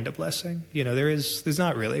behind a blessing? You know, there's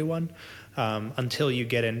not really one until you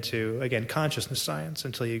get into, again, consciousness science,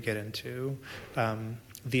 until you get into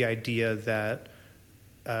the idea that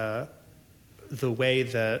the way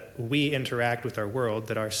that we interact with our world,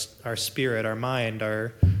 that our spirit, our mind,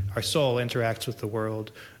 our soul interacts with the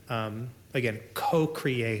world, again,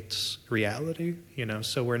 co-creates reality, you know,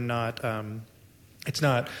 so we're not, it's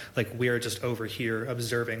not like we're just over here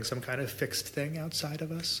observing some kind of fixed thing outside of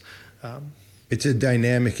us. It's a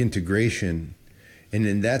dynamic integration, and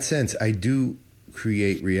in that sense, I do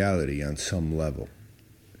create reality on some level.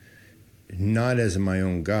 Not as my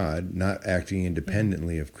own God, not acting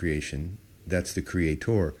independently of creation, that's the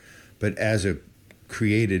creator, but as a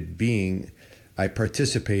created being, I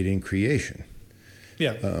participate in creation.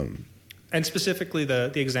 Yeah. And specifically, the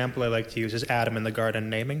example I like to use is Adam in the garden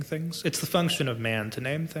naming things. It's the function of man to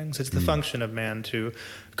name things. It's the function of man to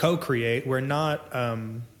co-create. We're not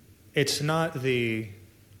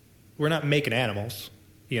making animals,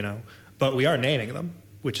 you know, but we are naming them,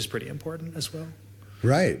 which is pretty important as well.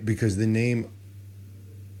 Right, because the name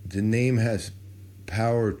has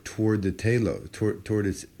power toward the telo,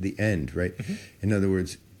 toward the end, right? Mm-hmm. In other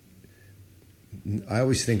words, I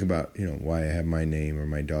always think about, you know, why I have my name or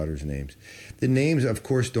my daughter's names. The names, of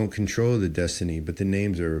course, don't control the destiny, but the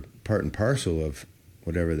names are part and parcel of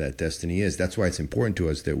whatever that destiny is. That's why it's important to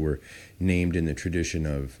us that we're named in the tradition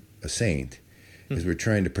of a saint, because we're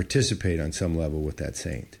trying to participate on some level with that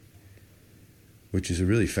saint, which is a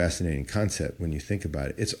really fascinating concept when you think about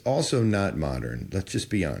it. It's also not modern. Let's just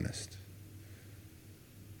be honest.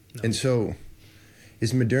 No. And so,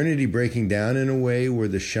 is modernity breaking down in a way where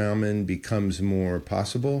the shaman becomes more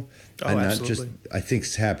possible? Oh, and absolutely. Not just, I think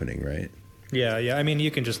it's happening, right? Yeah. I mean,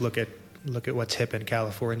 you can just look at what's hip in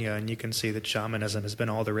California, and you can see that shamanism has been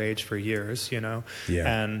all the rage for years, you know,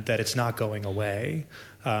 and that it's not going away,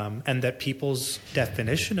 and that people's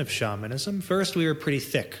definition of shamanism, first, we were pretty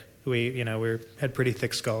thick. We had pretty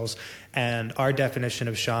thick skulls, and our definition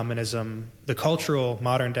of shamanism, the cultural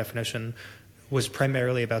modern definition, was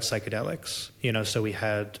primarily about psychedelics, you know. So we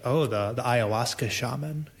had the ayahuasca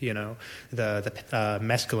shaman, you know, the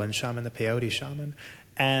mescaline shaman, the peyote shaman,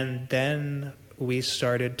 and then we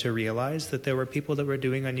started to realize that there were people that were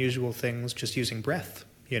doing unusual things just using breath.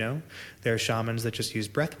 You know, there are shamans that just use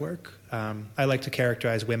breath work. I like to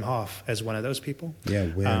characterize Wim Hof as one of those people. Yeah,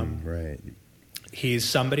 Wim, right. He's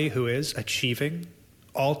somebody who is achieving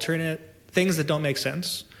alternate things that don't make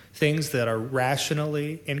sense, things that are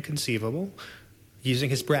rationally inconceivable,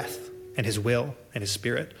 using his breath, and his will and his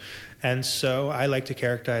spirit. And so I like to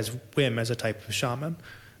characterize Wim as a type of shaman.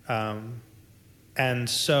 And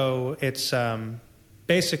so it's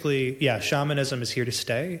basically, shamanism is here to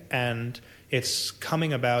stay, and it's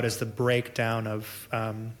coming about as the breakdown of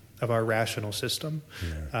our rational system.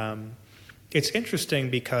 Yeah. It's interesting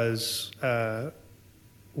because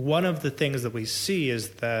one of the things that we see is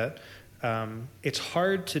that it's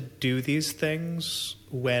hard to do these things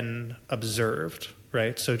when observed,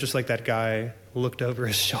 right? So just like that guy looked over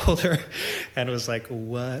his shoulder and was like,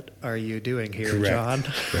 "What are you doing here, Correct. John?"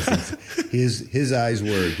 His eyes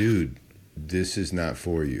were, "Dude, this is not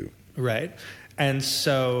for you." Right. And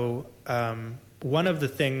so one of the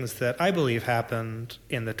things that I believe happened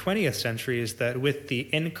in the 20th century is that with the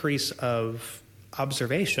increase of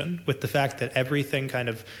observation, with the fact that everything kind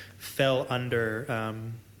of fell under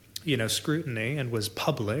scrutiny and was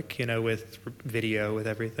public, with video, with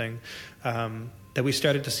everything, that we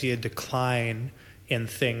started to see a decline in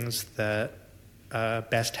things that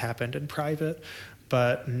best happened in private.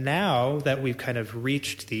 But now that we've kind of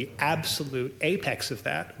reached the absolute apex of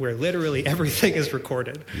that, where literally everything is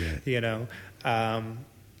recorded,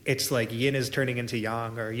 it's like yin is turning into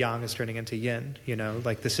yang, or yang is turning into yin,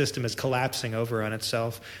 like the system is collapsing over on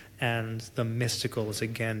itself, and the mystical is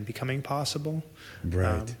again becoming possible.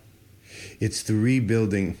 Right. It's the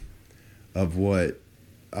rebuilding of what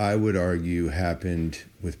I would argue happened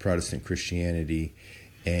with Protestant Christianity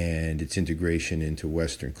and its integration into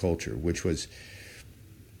Western culture, which was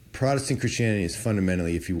Protestant Christianity is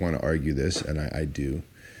fundamentally, if you want to argue this, and I do,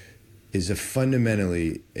 is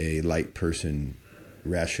fundamentally a light person,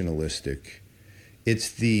 rationalistic.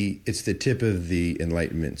 It's the tip of the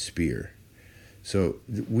Enlightenment spear. So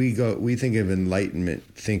we think of Enlightenment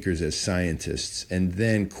thinkers as scientists, and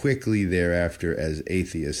then quickly thereafter as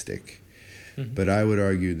atheistic. Mm-hmm. But I would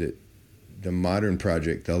argue that the modern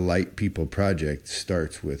project, the Light People Project,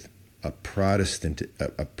 starts with a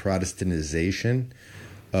Protestantization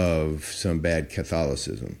of some bad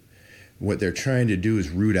Catholicism. What they're trying to do is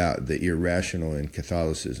root out the irrational in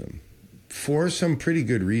Catholicism for some pretty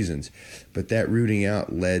good reasons. But that rooting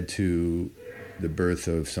out led to the birth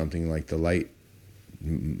of something like the light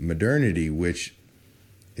modernity, which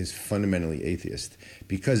is fundamentally atheist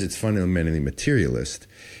because it's fundamentally materialist.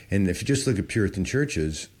 And if you just look at Puritan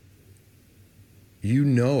churches,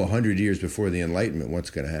 100 years before the Enlightenment what's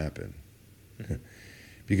going to happen.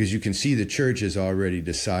 Because you can see the church has already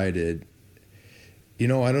decided, I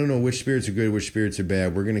don't know which spirits are good, which spirits are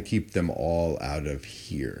bad. We're going to keep them all out of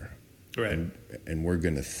here. Right. And we're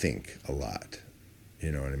going to think a lot.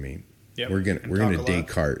 You know what I mean? Yep. We're going to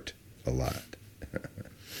Descartes a lot.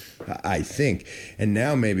 I think. And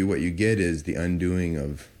now maybe what you get is the undoing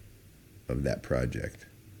of that project.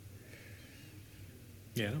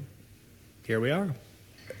 Yeah. Here we are.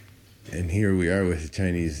 And here we are with the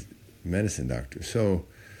Chinese medicine doctor. So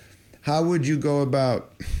how would you go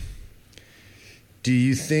about, do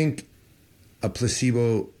you think if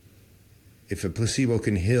a placebo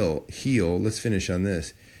can heal, let's finish on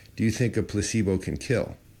this. Do you think a placebo can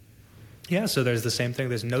kill? Yeah, so there's the same thing.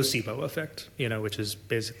 There's nocebo effect, which is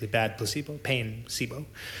basically bad placebo, pain placebo.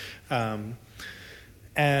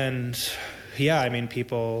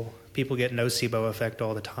 People get nocebo effect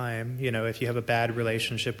all the time. If you have a bad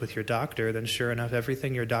relationship with your doctor, then sure enough,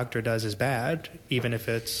 everything your doctor does is bad, even if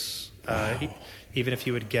it's even if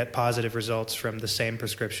you would get positive results from the same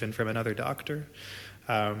prescription from another doctor.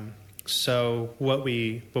 So what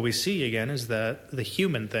we see again is that the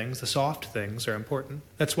human things, the soft things, are important.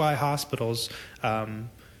 That's why hospitals,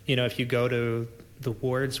 if you go to the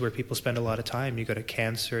wards where people spend a lot of time, you go to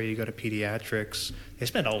cancer, you go to pediatrics, they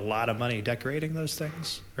spend a lot of money decorating those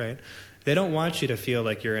things, right? They don't want you to feel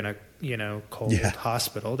like you're in a cold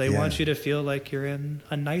hospital. They want you to feel like you're in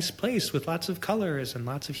a nice place with lots of colors and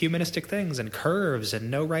lots of humanistic things and curves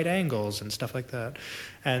and no right angles and stuff like that.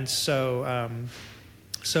 And so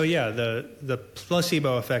the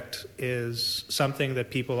placebo effect is something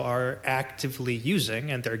that people are actively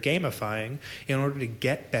using and they're gamifying in order to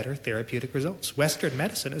get better therapeutic results. Western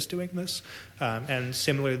medicine is doing this, and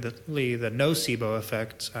similarly, the nocebo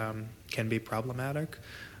effect can be problematic.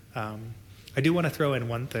 I do want to throw in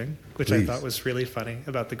one thing, which Please. I thought was really funny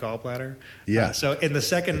about the gallbladder. Yeah. So in the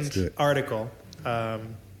second article,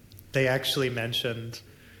 they actually mentioned...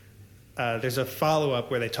 there's a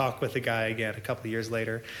follow-up where they talk with the guy again a couple of years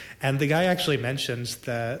later, and the guy actually mentions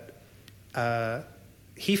that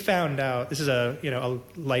he found out, this is a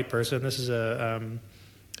light person, this is a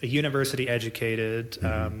university-educated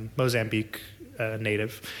Mozambique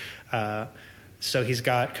native, So he's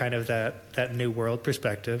got kind of that new world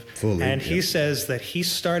perspective. Fully, and he yeah. says that he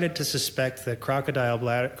started to suspect that crocodile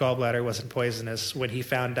gallbladder wasn't poisonous when he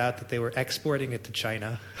found out that they were exporting it to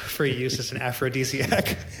China for use as an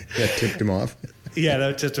aphrodisiac. That tipped him off. Yeah,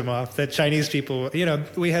 that tipped him off. That Chinese people,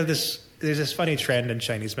 there's this funny trend in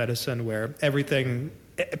Chinese medicine where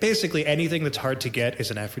basically anything that's hard to get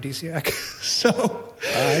is an aphrodisiac. So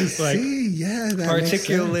I see. Yeah, that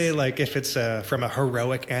particularly makes sense. like if it's from a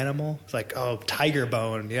heroic animal, it's like, oh, tiger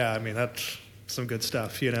bone. Yeah, I mean, that's some good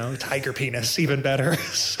stuff, tiger penis, even better.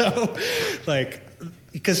 So like,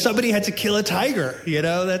 because somebody had to kill a tiger,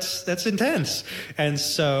 that's intense. And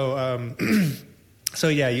so, so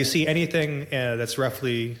yeah, you see anything that's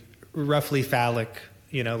roughly phallic,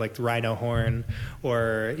 like the rhino horn,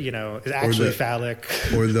 or is actually phallic,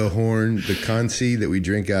 or the horn, the kansi that we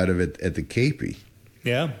drink out of it at the kepi.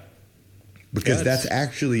 Yeah, because that's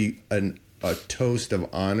actually a toast of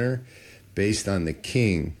honor based on the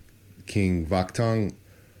King WAWTAR,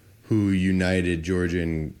 who united Georgia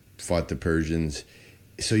and fought the Persians.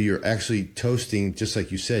 So you're actually toasting, just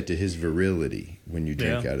like you said, to his virility when you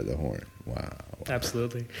drink out of the horn. Wow.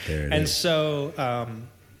 Absolutely. There it is. So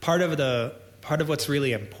part of what's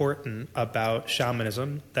really important about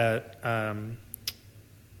shamanism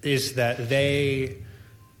is that they,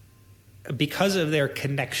 because of their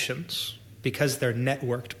connections, because they're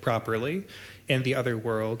networked properly in the other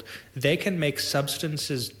world, they can make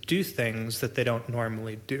substances do things that they don't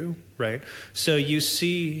normally do, right? So you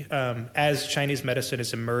see, as Chinese medicine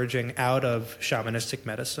is emerging out of shamanistic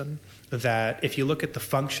medicine, that if you look at the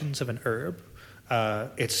functions of an herb,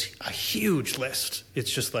 it's a huge list.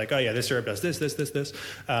 It's just like, oh yeah, this herb does this.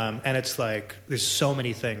 And it's like, there's so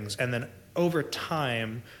many things. And then over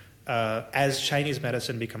time, as Chinese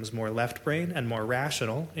medicine becomes more left brain and more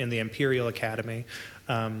rational in the Imperial Academy,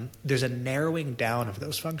 there's a narrowing down of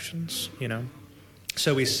those functions,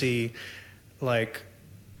 So we see like,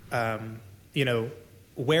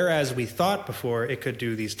 whereas we thought before it could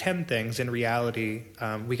do these 10 things, in reality,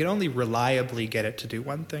 we can only reliably get it to do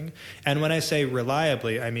one thing. And when I say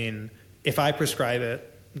reliably, I mean, if I prescribe it,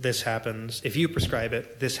 this happens. If you prescribe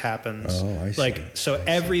it, this happens. Oh, I see. So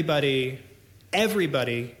everybody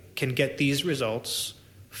can get these results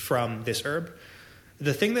from this herb.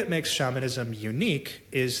 The thing that makes shamanism unique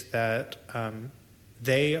is that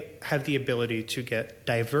they have the ability to get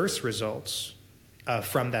diverse results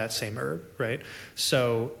from that same herb, right?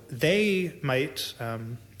 So they might,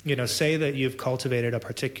 say that you've cultivated a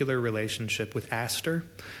particular relationship with aster.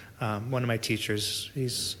 One of my teachers,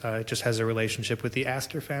 he's just has a relationship with the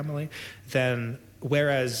aster family. Then,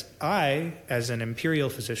 whereas I, as an imperial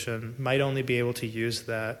physician, might only be able to use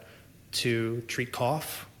that to treat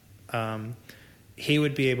cough, he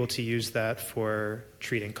would be able to use that for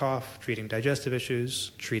treating cough, treating digestive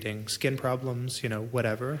issues, treating skin problems,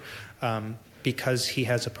 whatever. Because he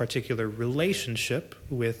has a particular relationship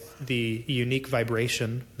with the unique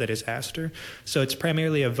vibration that is aster. So it's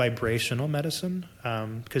primarily a vibrational medicine,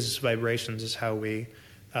 because vibrations is how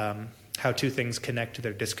two things connect to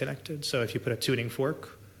they're disconnected. So if you put a tuning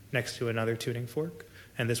fork next to another tuning fork,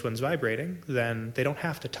 and this one's vibrating, then they don't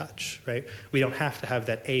have to touch, right? We don't have to have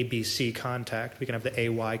that ABC contact. We can have the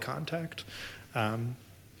AY contact.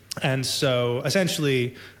 And so,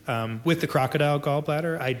 essentially, with the crocodile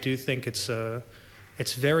gallbladder, I do think it's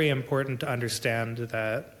very important to understand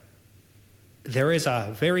that there is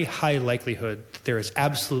a very high likelihood that there is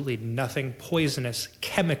absolutely nothing poisonous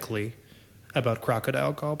chemically about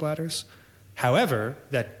crocodile gallbladders. However,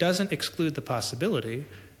 that doesn't exclude the possibility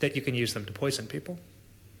that you can use them to poison people.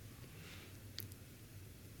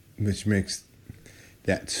 Which makes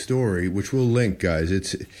that story, which we'll link, guys,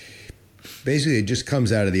 it's... Basically, it just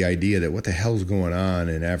comes out of the idea that what the hell's going on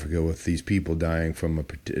in Africa with these people dying from a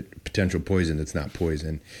potential poison that's not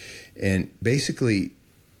poison. And basically,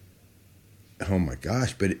 oh my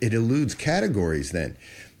gosh, but it eludes categories then.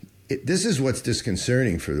 This is what's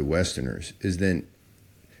disconcerting for the Westerners, is then,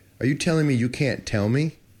 are you telling me you can't tell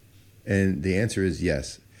me? And the answer is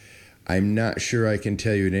yes. I'm not sure I can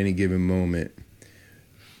tell you at any given moment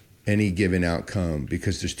any given outcome,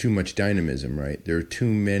 because there's too much dynamism, right? There are too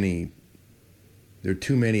many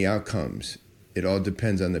outcomes. It all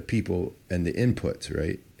depends on the people and the inputs,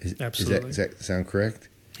 right? Absolutely. Does that sound correct?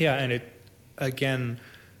 Yeah, and again,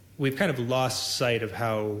 we've kind of lost sight of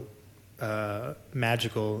how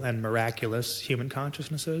magical and miraculous human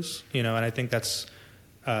consciousness is, and I think that's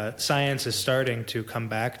science is starting to come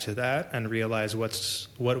back to that and realize what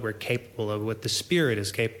we're capable of, what the spirit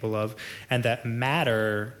is capable of, and that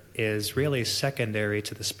matter is really secondary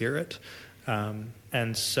to the spirit.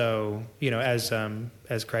 And so,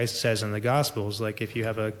 as Christ says in the Gospels, like if you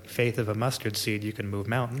have a faith of a mustard seed, you can move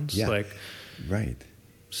mountains. Yeah. Like, right.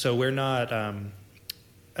 So we're not.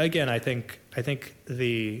 Again, I think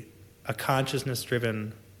a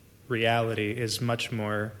consciousness-driven reality is much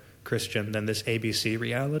more Christian than this ABC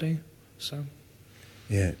reality. So.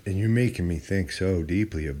 Yeah, and you're making me think so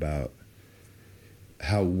deeply about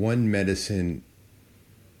how one medicine,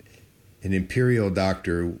 an imperial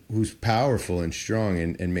doctor who's powerful and strong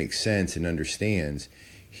and makes sense and understands,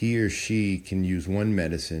 he or she can use one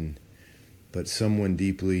medicine, but someone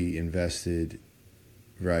deeply invested,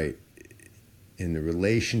 right, in the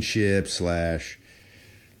relationship /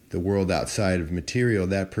 the world outside of material,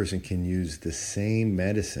 that person can use the same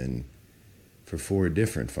medicine for 4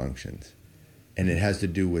 different functions. And it has to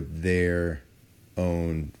do with their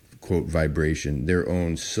own, quote, vibration, their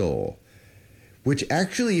own soul. Which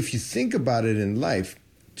actually, if you think about it in life,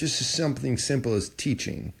 just something simple as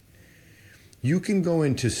teaching. You can go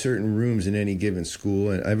into certain rooms in any given school,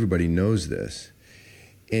 and everybody knows this,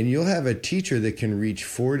 and you'll have a teacher that can reach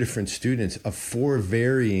 4 different students of 4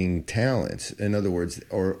 varying talents. In other words,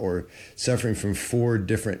 or suffering from 4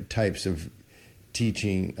 different types of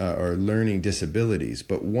teaching or learning disabilities,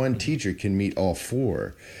 but one teacher can meet all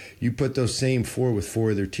 4. You put those same 4 with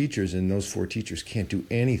 4 other teachers, and those 4 teachers can't do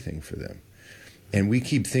anything for them. And we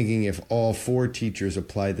keep thinking if all 4 teachers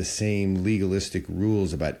apply the same legalistic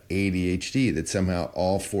rules about ADHD, that somehow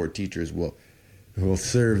all 4 teachers will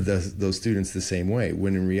serve those students the same way.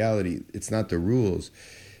 When in reality, it's not the rules;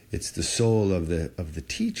 it's the soul of the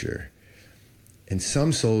teacher. And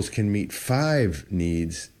some souls can meet 5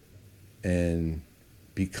 needs, and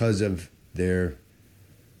because of their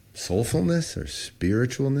soulfulness or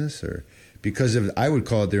spiritualness, or because of, I would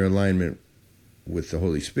call it their alignment with the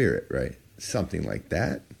Holy Spirit, right? Something like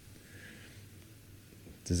that.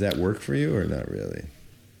 Does that work for you or not really?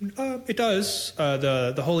 It does.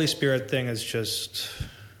 The Holy Spirit thing is just,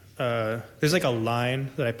 there's like a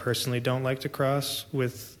line that I personally don't like to cross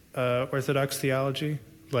with Orthodox theology,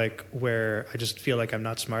 like where I just feel like I'm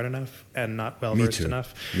not smart enough and not well-versed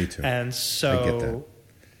enough. Me too. And so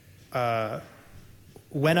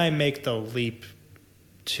when I make the leap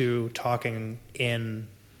to talking in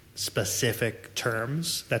specific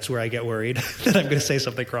terms, that's where I get worried that I'm going to say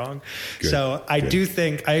something wrong. Good. So I do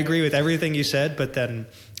think I agree with everything you said, but then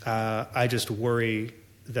I just worry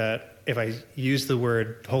that if I use the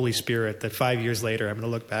word Holy Spirit, that 5 years later I'm going to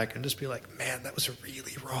look back and just be like, man, that was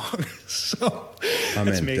really wrong. So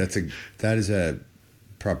that's me. That is a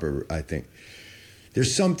proper, I think.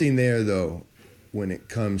 There's something there, though, when it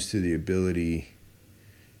comes to the ability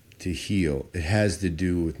to heal. It has to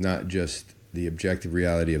do with not just the objective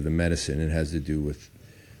reality of the medicine, it has to do with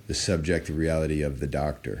the subjective reality of the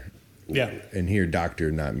doctor. Yeah. And here,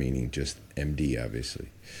 doctor not meaning just MD, obviously.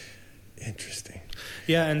 Interesting.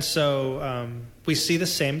 Yeah, and so we see the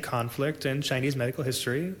same conflict in Chinese medical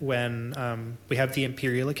history when we have the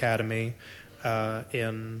Imperial Academy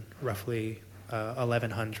in roughly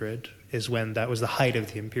 1100 is when that was the height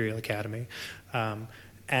of the Imperial Academy.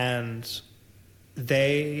 And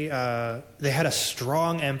they had a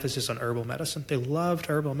strong emphasis on herbal medicine. They loved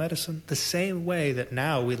herbal medicine the same way that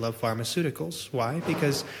now we love pharmaceuticals. Why?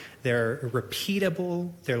 Because they're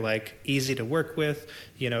repeatable. They're like easy to work with.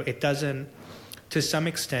 It doesn't. To some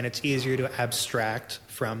extent, it's easier to abstract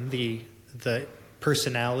from the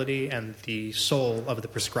personality and the soul of the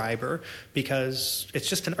prescriber because it's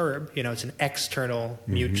just an herb. It's an external,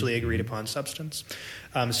 mutually agreed upon substance.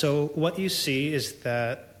 So what you see is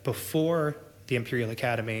that before the Imperial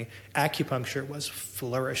Academy, acupuncture was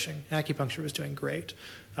flourishing. Acupuncture was doing great.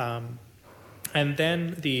 And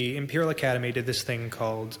then the Imperial Academy did this thing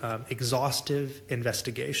called exhaustive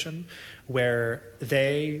investigation, where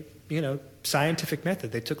they, scientific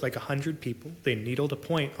method, they took like 100 people, they needled a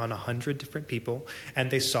point on 100 different people, and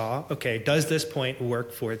they saw, okay, does this point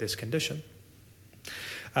work for this condition?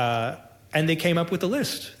 And they came up with a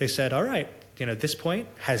list. They said, all right, this point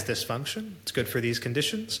has this function. It's good for these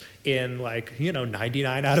conditions. In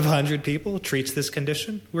 99 out of 100 people treats this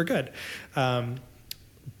condition. We're good.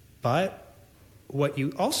 But what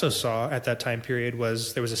you also saw at that time period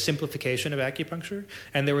was there was a simplification of acupuncture,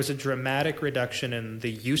 and there was a dramatic reduction in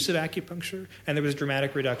the use of acupuncture, and there was a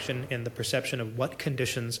dramatic reduction in the perception of what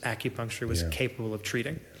conditions acupuncture was capable of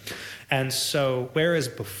treating. And so whereas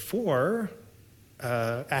before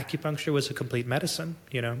acupuncture was a complete medicine,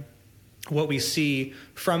 what we see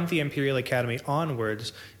from the Imperial Academy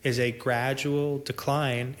onwards is a gradual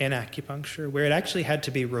decline in acupuncture, where it actually had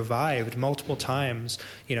to be revived multiple times,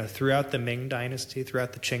 throughout the Ming Dynasty,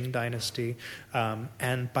 throughout the Qing Dynasty.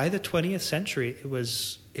 And by the 20th century, it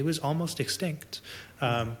was almost extinct,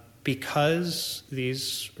 because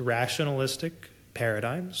these rationalistic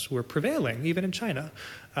paradigms were prevailing even in China,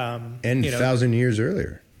 and 1,000 years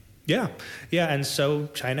earlier. Yeah, and so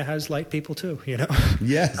China has light people too.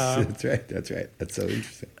 Yes, that's right. That's so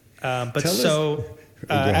interesting.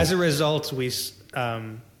 As a result, we,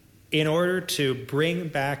 in order to bring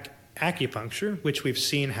back acupuncture, which we've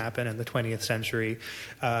seen happen in the 20th century,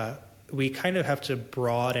 we kind of have to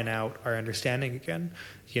broaden out our understanding again,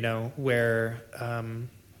 where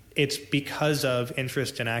it's because of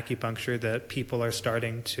interest in acupuncture that people are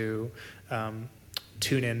starting to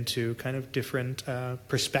tune into kind of different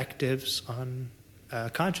perspectives on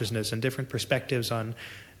consciousness and different perspectives on,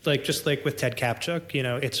 just like with Ted Kapchuk,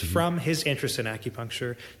 it's from his interest in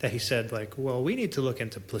acupuncture that he said, well, we need to look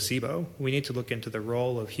into placebo. We need to look into the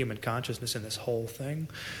role of human consciousness in this whole thing.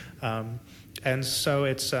 And so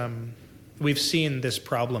it's, we've seen this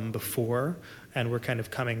problem before, and we're kind of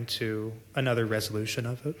coming to another resolution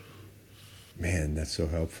of it. Man, that's so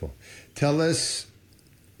helpful. Tell us,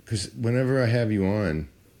 because whenever I have you on,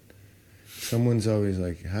 someone's always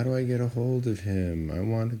like, how do I get a hold of him? I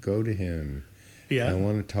want to go to him. Yeah. I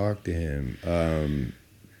want to talk to him.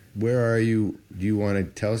 Where are you? Do you want to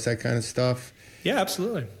tell us that kind of stuff? Yeah,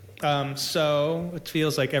 absolutely. So it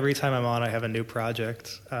feels like every time I'm on, I have a new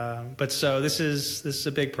project. But so this is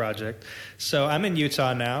a big project. So I'm in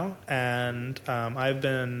Utah now, and I've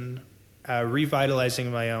been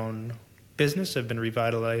revitalizing my own business. I've been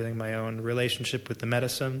revitalizing my own relationship with the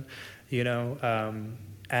medicine,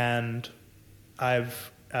 and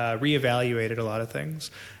I've reevaluated a lot of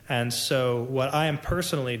things. And so what I am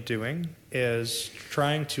personally doing is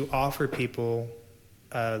trying to offer people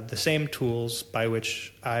the same tools by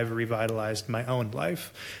which I've revitalized my own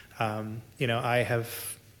life.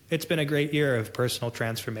 It's been a great year of personal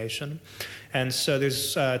transformation. And so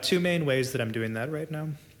there's two main ways that I'm doing that right now.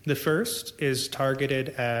 The first is targeted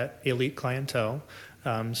at elite clientele.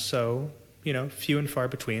 Few and far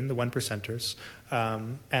between, the 1%ers.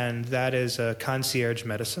 And that is a concierge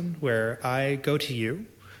medicine where I go to you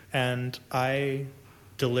and I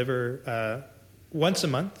deliver once a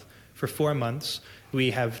month for 4 months.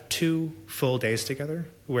 We have 2 full days together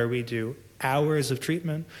where we do hours of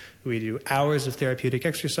treatment, we do hours of therapeutic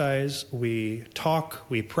exercise, we talk,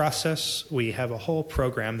 we process, we have a whole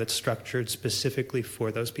program that's structured specifically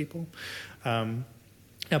for those people.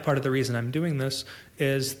 Now, part of the reason I'm doing this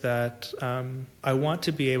is that I want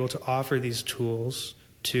to be able to offer these tools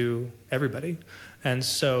to everybody. And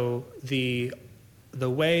so the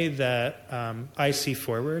way that I see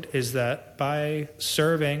forward is that by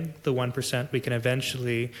serving the 1%, we can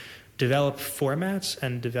eventually develop formats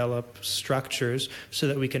and develop structures so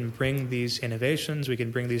that we can bring these innovations, we can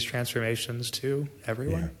bring these transformations to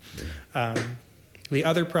everyone. Yeah. The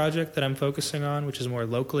other project that I'm focusing on, which is more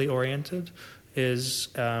locally oriented, is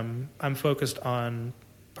I'm focused on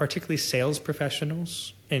particularly sales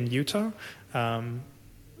professionals in Utah,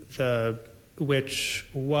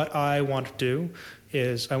 what I want to do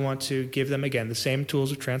is I want to give them, again, the same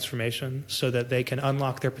tools of transformation so that they can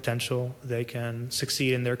unlock their potential, they can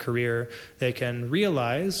succeed in their career, they can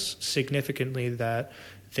realize significantly that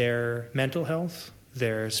their mental health,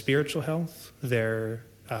 their spiritual health, their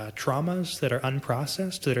traumas that are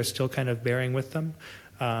unprocessed, that are still kind of bearing with them,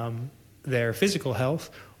 their physical health,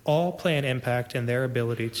 all play an impact in their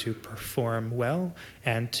ability to perform well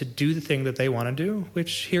and to do the thing that they want to do,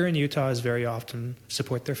 which here in Utah is very often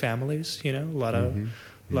support their families. A lot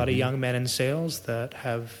of young men in sales that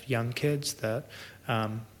have young kids that,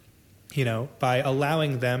 by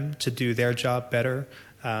allowing them to do their job better,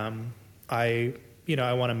 I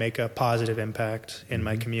want to make a positive impact in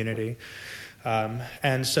my community.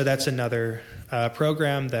 And so that's another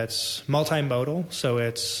program that's multimodal. So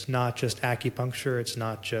it's not just acupuncture, it's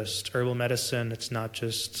not just herbal medicine, it's not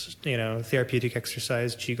just, therapeutic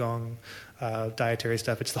exercise, qigong, dietary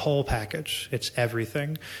stuff. It's the whole package. It's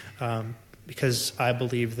everything. Because I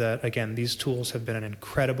believe that, again, these tools have been an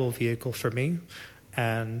incredible vehicle for me.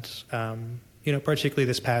 And, particularly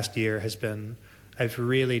this past year I've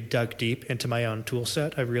really dug deep into my own tool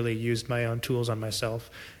set. I've really used my own tools on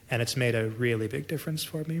myself, and it's made a really big difference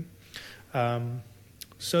for me.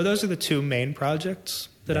 So those are the two main projects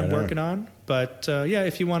that I'm working on. But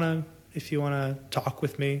if you want to talk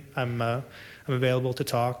with me, I'm available to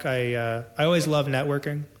talk. I always love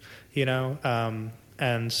networking,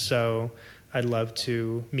 and so I'd love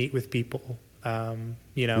to meet with people. I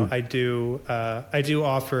do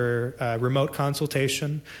offer remote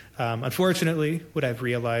consultation. Unfortunately, what I've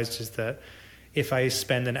realized is that if I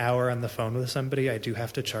spend an hour on the phone with somebody, I do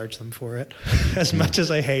have to charge them for it, as much as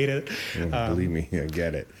I hate it. Believe me, I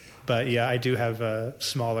get it. But yeah, I do have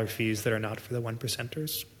smaller fees that are not for the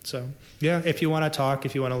 1%ers. So yeah, if you want to talk,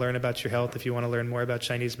 if you want to learn about your health, if you want to learn more about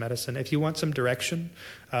Chinese medicine, if you want some direction,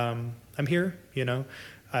 I'm here.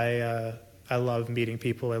 I love meeting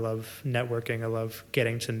people. I love networking. I love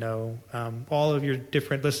getting to know all of your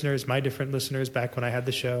different listeners, my different listeners back when I had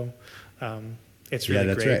the show. It's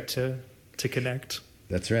really great to connect.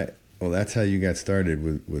 That's right. Well, that's how you got started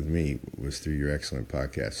with me, was through your excellent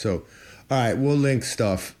podcast. So, all right, we'll link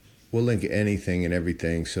stuff. We'll link anything and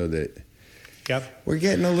everything so that we're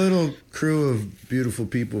getting a little crew of beautiful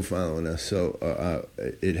people following us. So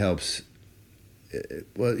it helps.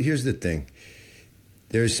 Well, here's the thing.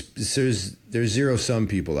 There's zero-sum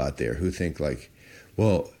people out there who think like,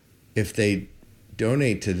 well, if they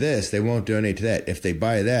donate to this, they won't donate to that. If they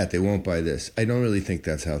buy that, they won't buy this. I don't really think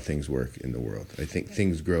that's how things work in the world. I think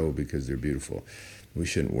things grow because they're beautiful. We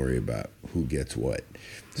shouldn't worry about who gets what.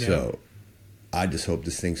 Yeah. So I just hope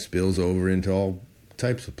this thing spills over into all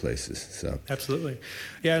types of places. So absolutely.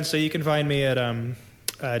 Yeah, and so you can find me at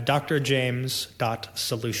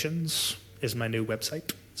drjames.solutions is my new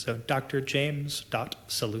website. So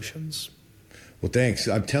drjames.solutions. Well, thanks.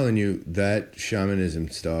 I'm telling you, that shamanism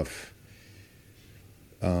stuff,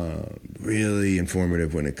 really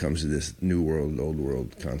informative when it comes to this new world, old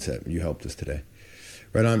world concept. You helped us today.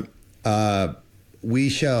 Right on. We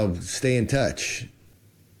shall stay in touch.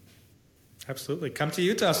 Absolutely. Come to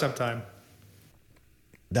Utah sometime.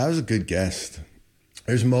 That was a good guest.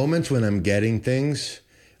 There's moments when I'm getting things,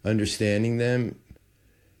 understanding them,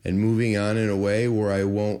 and moving on in a way where I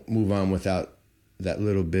won't move on without that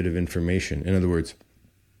little bit of information. In other words,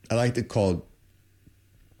 I like to call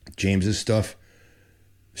James's stuff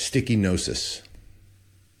sticky gnosis.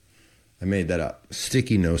 I made that up.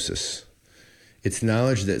 Sticky gnosis. It's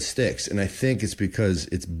knowledge that sticks. And I think it's because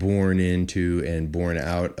it's born into and born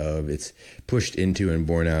out of, it's pushed into and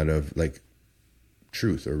born out of like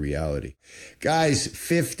truth or reality. Guys,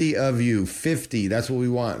 50 of you, 50. That's what we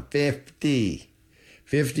want. 50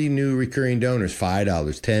 new recurring donors, $5,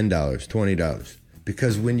 $10, $20.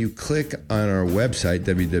 Because when you click on our website,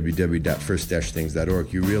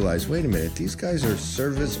 www.first-things.org, you realize, wait a minute, these guys are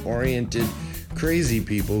service-oriented, crazy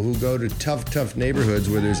people who go to tough neighborhoods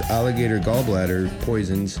where there's alligator gallbladder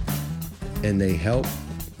poisons, and they help,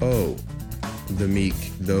 the meek,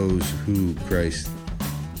 those who Christ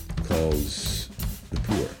calls the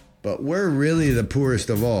poor. But we're really the poorest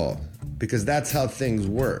of all, because that's how things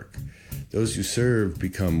work. Those who serve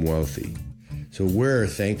become wealthy. So we're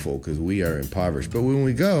thankful because we are impoverished. But when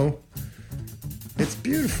we go, it's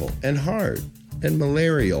beautiful and hard and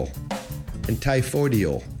malarial and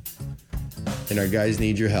typhoidal. And our guys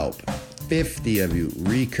need your help. 50 of you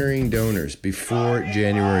recurring donors before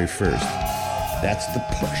January 1st. That's the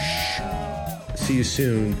push. See you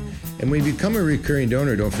soon. And when you become a recurring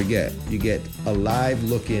donor, don't forget, you get a live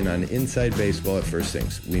look-in on Inside Baseball at First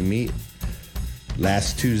Things. We meet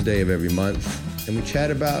last Tuesday of every month, and we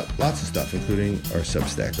chat about lots of stuff, including our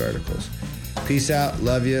Substack articles. Peace out.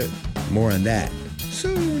 Love you. More on that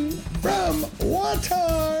soon from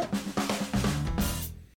WAWTAR.